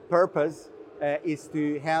my purpose is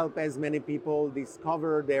to help as many people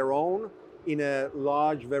discover their own in a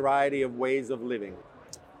large variety of ways of living.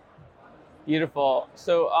 Beautiful.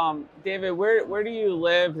 So, David, where do you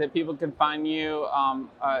live that people can find you?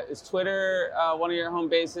 Is Twitter one of your home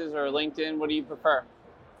bases, or LinkedIn? What do you prefer?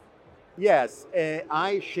 Yes,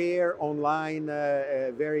 I share online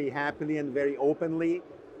very happily and very openly.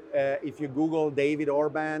 If you Google David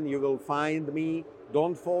Orban, you will find me.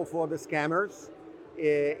 Don't fall for the scammers.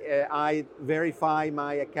 I verify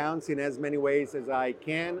my accounts in as many ways as I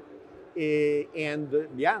can.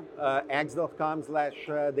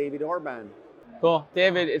 X.com/David Orban. Cool.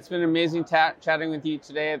 David, it's been amazing chatting with you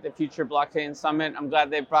today at the Future Blockchain Summit. I'm glad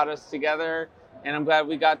they brought us together, and I'm glad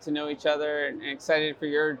we got to know each other, and excited for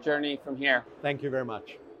your journey from here. Thank you very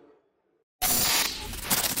much.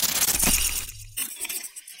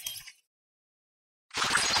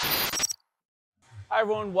 Hi,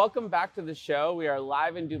 everyone. Welcome back to the show. We are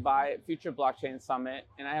live in Dubai at Future Blockchain Summit,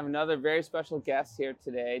 and I have another very special guest here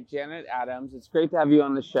today, Janet Adams. It's great to have you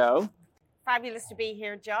on the show. Fabulous to be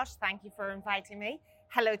here, Josh. Thank you for inviting me.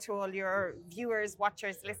 Hello to all your viewers,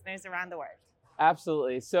 watchers, listeners around the world.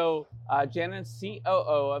 Absolutely. So Janet's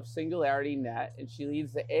COO of Singularity Net, and she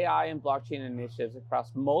leads the AI and blockchain initiatives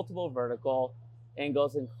across multiple vertical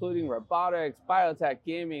angles, including robotics, biotech,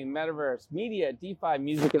 gaming, metaverse, media, DeFi,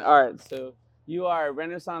 music, and art. So you are a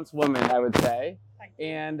Renaissance woman, I would say. Thank you.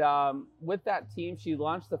 And with that team, she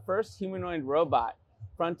launched the first humanoid robot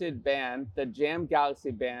fronted band, the Jam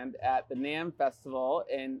Galaxy Band, at the NAMM Festival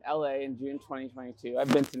in LA in June 2022.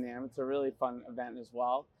 I've been to NAMM. It's a really fun event as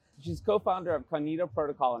well. She's co-founder of Cognito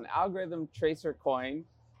Protocol, an algorithm tracer coin,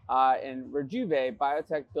 and Rejuve,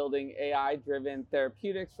 biotech building AI-driven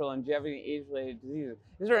therapeutics for longevity and age-related diseases.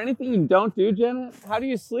 Is there anything you don't do, Janet? How do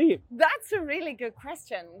you sleep? That's a really good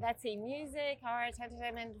question. Let's see, music, art,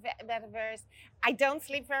 entertainment, metaverse. I don't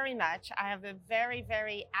sleep very much. I have a very,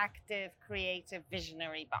 very active, creative,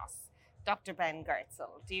 visionary boss, Dr. Ben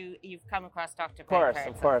Goertzel. You've come across Dr. Ben Goertzel?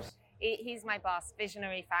 Of course. He's my boss,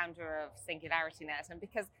 visionary founder of Singularity Net. And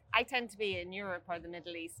because I tend to be in Europe or the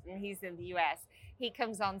Middle East and he's in the US, he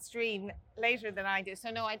comes on stream later than I do. So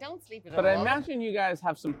no, I don't sleep at all. But I imagine you guys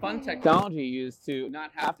have some fun technology used to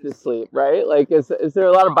not have to sleep, right? Like, is there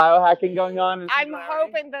a lot of biohacking going on? I'm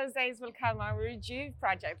hoping those days will come. Our Rejuve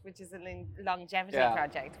project, which is a longevity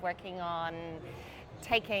project, working on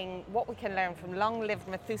taking what we can learn from long-lived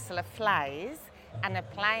Methuselah flies and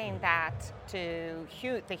applying that to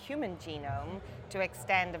the human genome to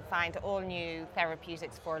extend and find all new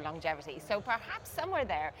therapeutics for longevity. So perhaps somewhere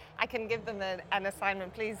there, I can give them an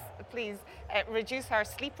assignment. Please reduce our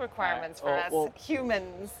sleep requirements for us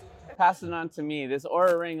humans. Pass it on to me. This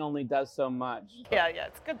Oura Ring only does so much. Yeah,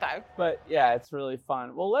 it's good though. But yeah, it's really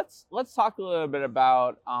fun. Well, let's talk a little bit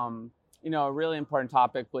about a really important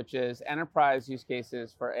topic, which is enterprise use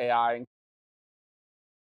cases for AI.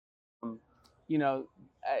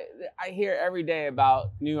 I hear every day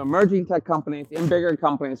about new emerging tech companies and bigger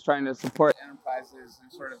companies trying to support enterprises and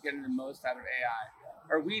sort of getting the most out of AI.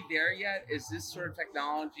 Are we there yet? Is this sort of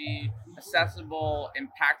technology accessible,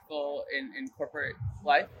 impactful in corporate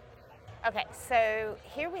life? Okay, so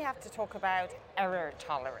here we have to talk about error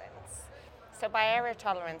tolerance. So by error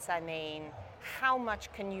tolerance, I mean, how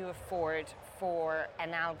much can you afford for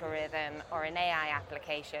an algorithm or an AI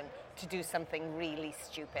application to do something really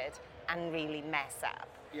stupid and really mess up?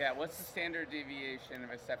 Yeah, what's the standard deviation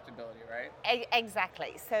of acceptability, right?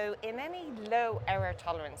 Exactly. So in any low error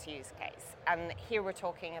tolerance use case, and here we're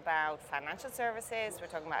talking about financial services, we're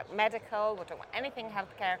talking about medical, we're talking about anything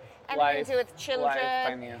healthcare, anything to do with children,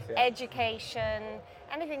 finance, education,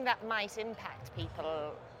 anything that might impact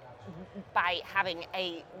people by having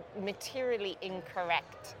a materially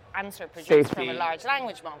incorrect answer produced from a large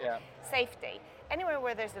language model. Yeah. Safety. Anywhere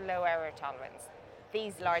where there's a low error tolerance,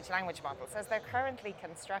 these large language models, as they're currently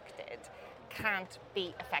constructed, can't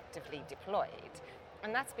be effectively deployed.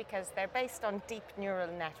 And that's because they're based on deep neural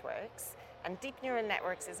networks. And deep neural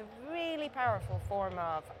networks is a really powerful form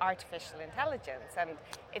of artificial intelligence. And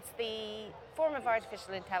it's the form of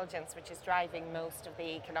artificial intelligence which is driving most of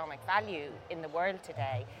the economic value in the world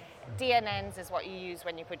today. DNNs is what you use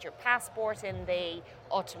when you put your passport in the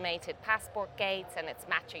automated passport gates and it's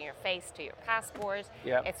matching your face to your passport.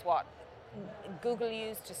 Yep. It's what Google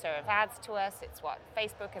used to serve ads to us. It's what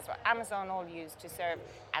Facebook, it's what Amazon all use to serve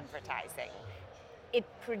advertising. It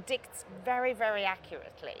predicts very, very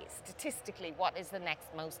accurately, statistically, what is the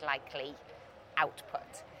next most likely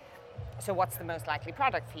output. so what's the most likely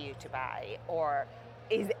product for you to buy? Or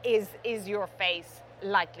is your face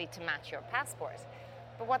likely to match your passport?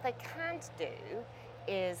 But what they can't do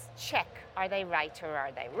is check, are they right or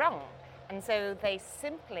are they wrong? And so they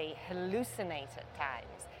simply hallucinate at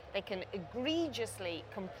times. They can egregiously,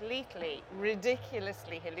 completely,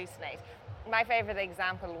 ridiculously hallucinate. My favorite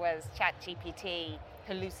example was ChatGPT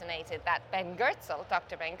hallucinated that Ben Goertzel,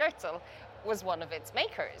 Dr. Ben Goertzel, was one of its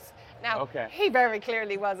makers. Now, he very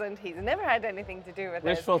clearly wasn't. He's never had anything to do with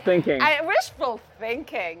Wishful thinking. Wishful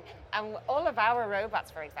thinking. And all of our robots,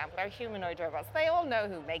 for example, our humanoid robots, they all know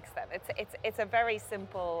who makes them. It's a very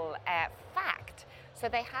simple fact. So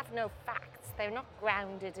they have no facts. They're not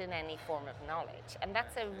grounded in any form of knowledge. And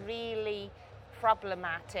that's a really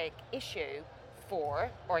problematic issue for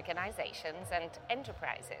organizations and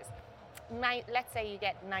enterprises. Let's say you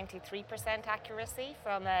get 93% accuracy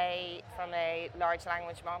from a large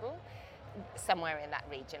language model, somewhere in that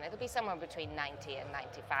region. It'll be somewhere between 90 and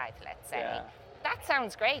 95, let's say. Yeah. That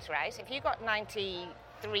sounds great, right? If you got 93%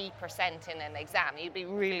 in an exam, you'd be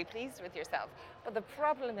really pleased with yourself. But the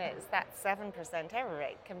problem is that 7% error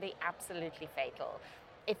rate can be absolutely fatal.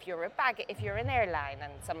 If you're an airline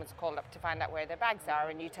and someone's called up to find out where their bags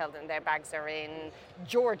are, and you tell them their bags are in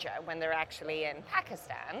Georgia when they're actually in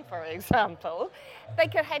Pakistan, for example, they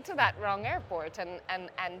could head to that wrong airport and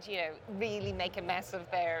really make a mess of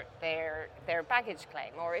their baggage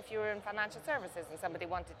claim. Or if you were in financial services and somebody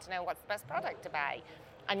wanted to know what's the best product to buy,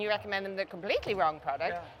 and you recommend them the completely wrong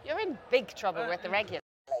product, you're in big trouble with the regulators.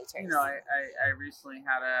 I recently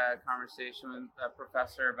had a conversation with a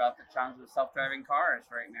professor about the challenges of self-driving cars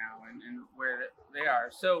right now and where they are.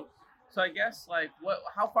 So I guess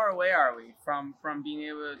how far away are we from being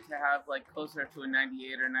able to have closer to a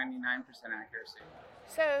 98 or 99% accuracy?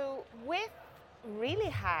 So with really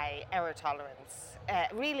high error tolerance,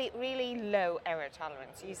 really low error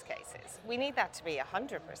tolerance use cases, we need that to be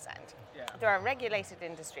 100%. Yeah. There are regulated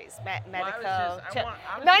industries, medical.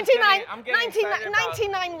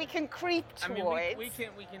 99 we can creep towards. I mean,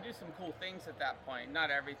 we can do some cool things at that point, not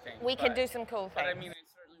everything. We can do some cool things. But I mean, it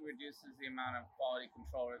certainly reduces the amount of quality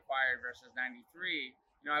control required versus 93.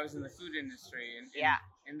 I was in the food industry,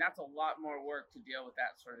 and that's a lot more work to deal with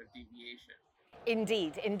that sort of deviation.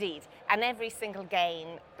 Indeed. And every single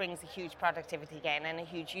gain brings a huge productivity gain and a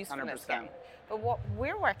huge usefulness 100%. gain. But what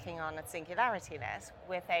we're working on at SingularityNet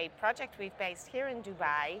with a project we've based here in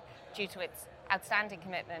Dubai due to its outstanding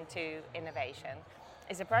commitment to innovation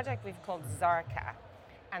is a project we've called Zarka.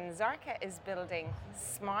 And Zarka is building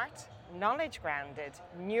smart, knowledge-grounded,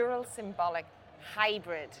 neural symbolic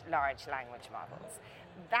hybrid large language models.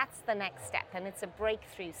 That's the next step, and it's a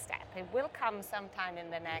breakthrough step. It will come sometime in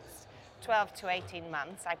the next 12 to 18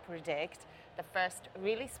 months, I predict. The first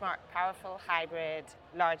really smart, powerful, hybrid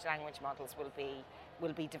large language models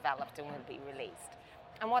will be developed and will be released.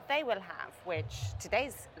 And what they will have, which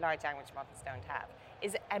today's large language models don't have,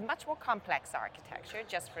 is a much more complex architecture,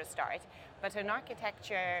 just for a start, but an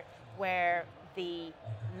architecture where the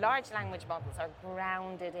large language models are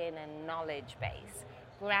grounded in a knowledge base,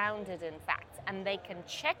 grounded in facts, and they can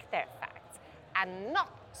check their facts and not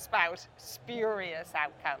spout spurious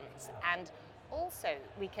outcomes. And also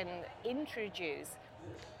we can introduce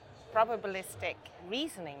probabilistic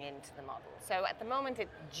reasoning into the model. So at the moment it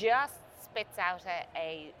just spits out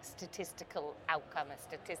a statistical outcome, a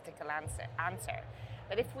statistical answer.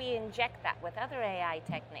 But if we inject that with other AI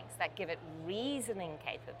techniques that give it reasoning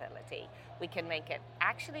capability, we can make it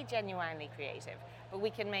actually genuinely creative, but we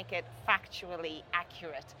can make it factually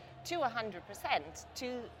accurate to 100%,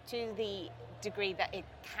 to the degree that it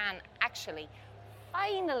can actually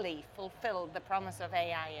finally fulfill the promise of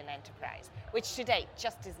AI in enterprise, which to date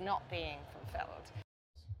just is not being fulfilled.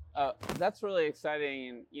 That's really exciting,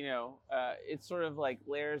 and it's sort of like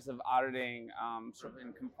layers of auditing, sort of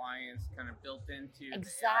in compliance, kind of built into the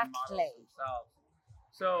AI models themselves.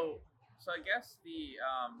 So I guess the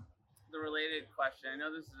related question, I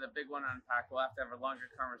know this is a big one to unpack. We'll have to have a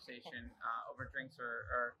longer conversation over drinks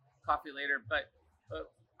or coffee later. But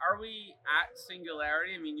are we at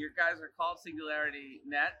Singularity? I mean, your guys are called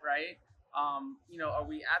SingularityNet, right? Are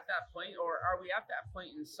we at that point, or are we at that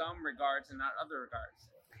point in some regards and not other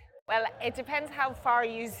regards? Well, it depends how far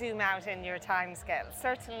you zoom out in your time scale.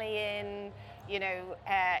 Certainly in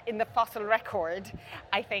the fossil record,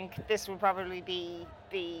 I think this will probably be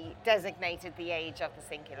designated the age of the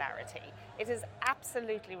singularity. It is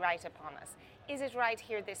absolutely right upon us. Is it right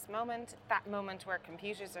here this moment, that moment where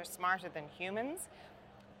computers are smarter than humans?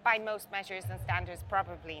 By most measures and standards,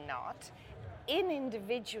 probably not. In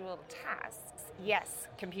individual tasks, yes,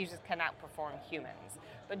 computers can outperform humans.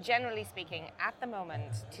 But generally speaking, at the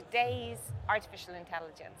moment, today's artificial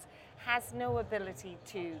intelligence has no ability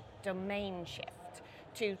to domain shift,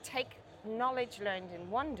 to take knowledge learned in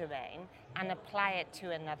one domain and apply it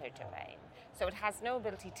to another domain. So it has no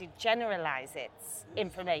ability to generalize its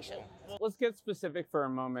information. Let's get specific for a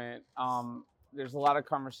moment. There's a lot of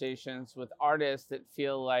conversations with artists that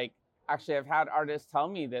feel like, actually I've had artists tell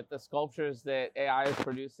me that the sculptures that AI is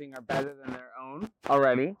producing are better than their own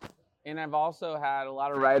already. And I've also had a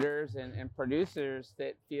lot of writers and producers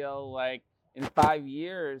that feel like in 5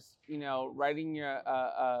 years, writing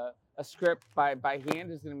a script by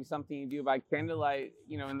hand is going to be something you do by candlelight,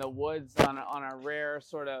 in the woods on a rare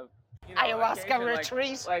sort of ayahuasca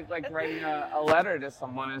retreat. Like writing a letter to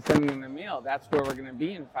someone and sending them a meal. That's where we're going to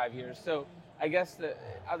be in 5 years. So I guess the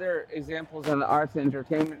other examples in the arts and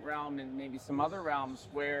entertainment realm and maybe some other realms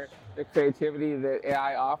where the creativity that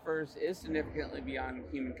AI offers is significantly beyond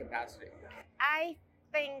human capacity. I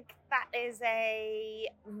think that is a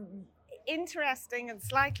interesting and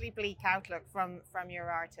slightly bleak outlook from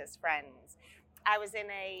your artist friends. I was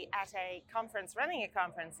at a conference, running a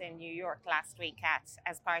conference in New York last week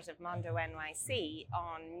as part of Mondo NYC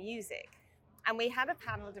on music. And we had a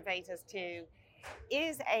panel debate as to,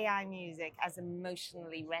 is AI music as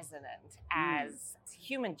emotionally resonant as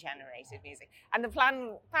human-generated music? And the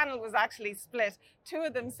panel was actually split. Two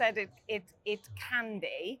of them said it can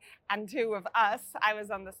be, and two of us, I was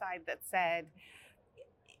on the side that said,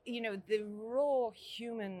 the raw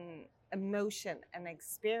human emotion and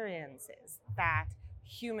experiences that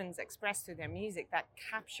humans express through their music, that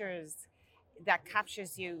captures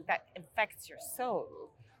you, that affects your soul,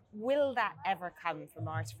 will that ever come from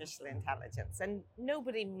artificial intelligence? And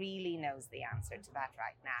nobody really knows the answer to that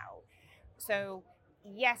right now. So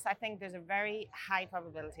yes, I think there's a very high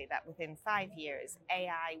probability that within 5 years,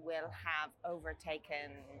 AI will have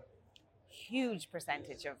overtaken huge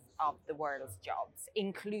percentage of the world's jobs,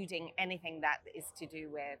 including anything that is to do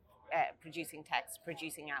with producing text,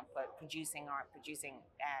 producing output, producing art,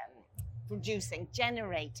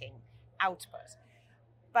 generating output.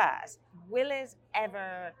 But will it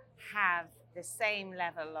ever have the same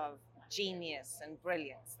level of genius and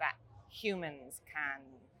brilliance that humans can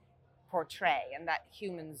portray and that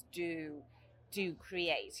humans do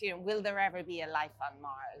create? Will there ever be a life on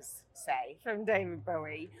Mars, say, from David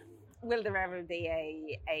Bowie? Will there ever be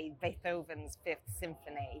a Beethoven's Fifth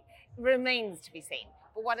Symphony? Remains to be seen.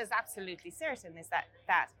 But what is absolutely certain is that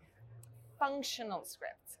functional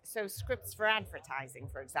scripts, so scripts for advertising,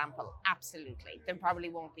 for example, absolutely. There probably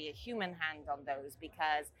won't be a human hand on those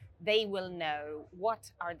because they will know what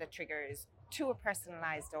are the triggers to a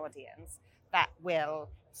personalized audience that will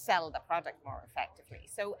sell the product more effectively.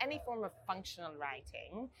 So any form of functional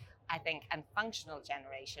writing, I think, and functional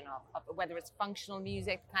generation of whether it's functional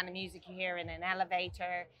music, the kind of music you hear in an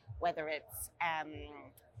elevator, whether it's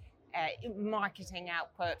marketing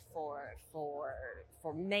output for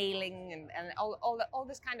mailing and all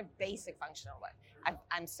this kind of basic functional work,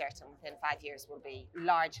 I'm certain within 5 years will be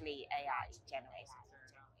largely AI generated.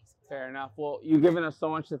 Fair enough. Well, you've given us so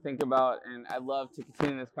much to think about, and I'd love to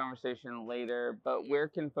continue this conversation later, but where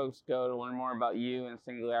can folks go to learn more about you and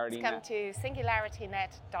SingularityNet? Come to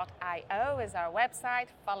singularitynet.io is our website.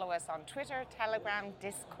 Follow us on Twitter, Telegram,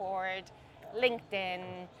 Discord,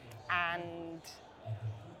 LinkedIn, and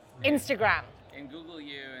Instagram. And Google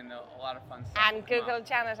you and a lot of fun stuff. And Google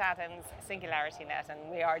Janet Adams, SingularityNet, and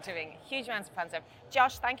we are doing huge amounts of fun stuff.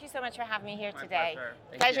 Josh, thank you so much for having me here today.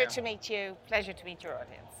 Pleasure to meet you. Pleasure to meet your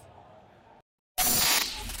audience.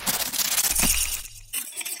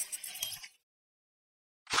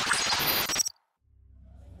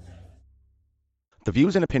 The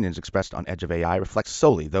views and opinions expressed on Edge of AI reflect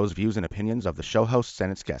solely those views and opinions of the show hosts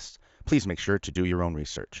and its guests. Please make sure to do your own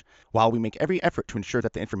research. While we make every effort to ensure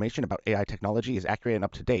that the information about AI technology is accurate and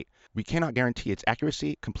up to date, we cannot guarantee its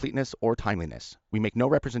accuracy, completeness, or timeliness. We make no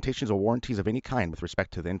representations or warranties of any kind with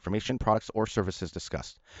respect to the information, products, or services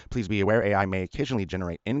discussed. Please be aware AI may occasionally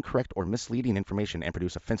generate incorrect or misleading information and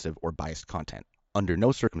produce offensive or biased content. Under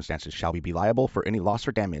no circumstances shall we be liable for any loss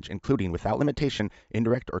or damage, including without limitation,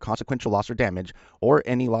 indirect or consequential loss or damage, or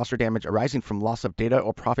any loss or damage arising from loss of data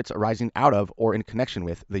or profits arising out of or in connection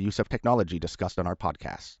with the use of technology discussed on our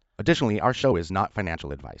podcast. Additionally, our show is not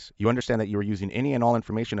financial advice. You understand that you are using any and all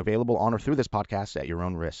information available on or through this podcast at your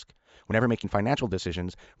own risk. Whenever making financial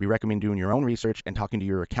decisions, we recommend doing your own research and talking to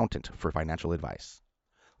your accountant for financial advice.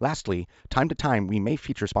 Lastly, time to time, we may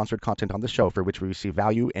feature sponsored content on the show for which we receive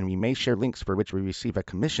value, and we may share links for which we receive a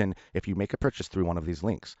commission if you make a purchase through one of these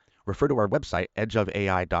links. Refer to our website,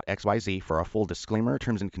 edgeofai.xyz, for our full disclaimer,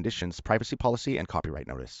 terms and conditions, privacy policy, and copyright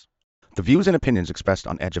notice. The views and opinions expressed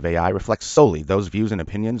on Edge of AI reflect solely those views and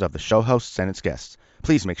opinions of the show hosts and its guests.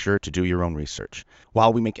 Please make sure to do your own research.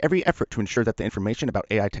 While we make every effort to ensure that the information about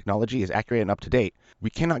AI technology is accurate and up to date, we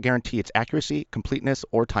cannot guarantee its accuracy, completeness,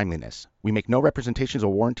 or timeliness. We make no representations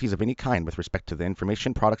or warranties of any kind with respect to the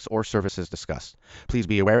information, products, or services discussed. Please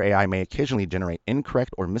be aware AI may occasionally generate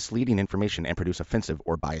incorrect or misleading information and produce offensive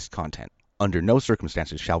or biased content. Under no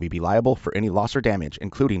circumstances shall we be liable for any loss or damage,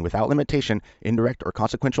 including without limitation, indirect or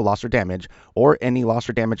consequential loss or damage, or any loss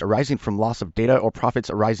or damage arising from loss of data or profits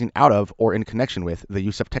arising out of or in connection with the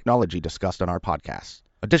use of technology discussed on our podcast.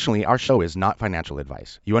 Additionally, our show is not financial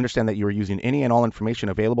advice. You understand that you are using any and all information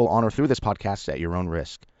available on or through this podcast at your own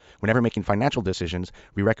risk. Whenever making financial decisions,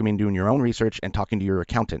 we recommend doing your own research and talking to your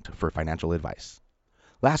accountant for financial advice.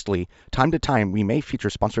 Lastly, time to time, we may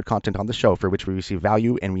feature sponsored content on the show for which we receive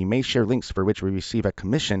value, and we may share links for which we receive a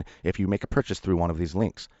commission if you make a purchase through one of these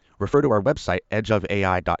links. Refer to our website,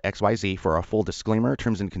 edgeofai.xyz, for our full disclaimer,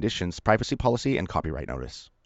 terms and conditions, privacy policy, and copyright notice.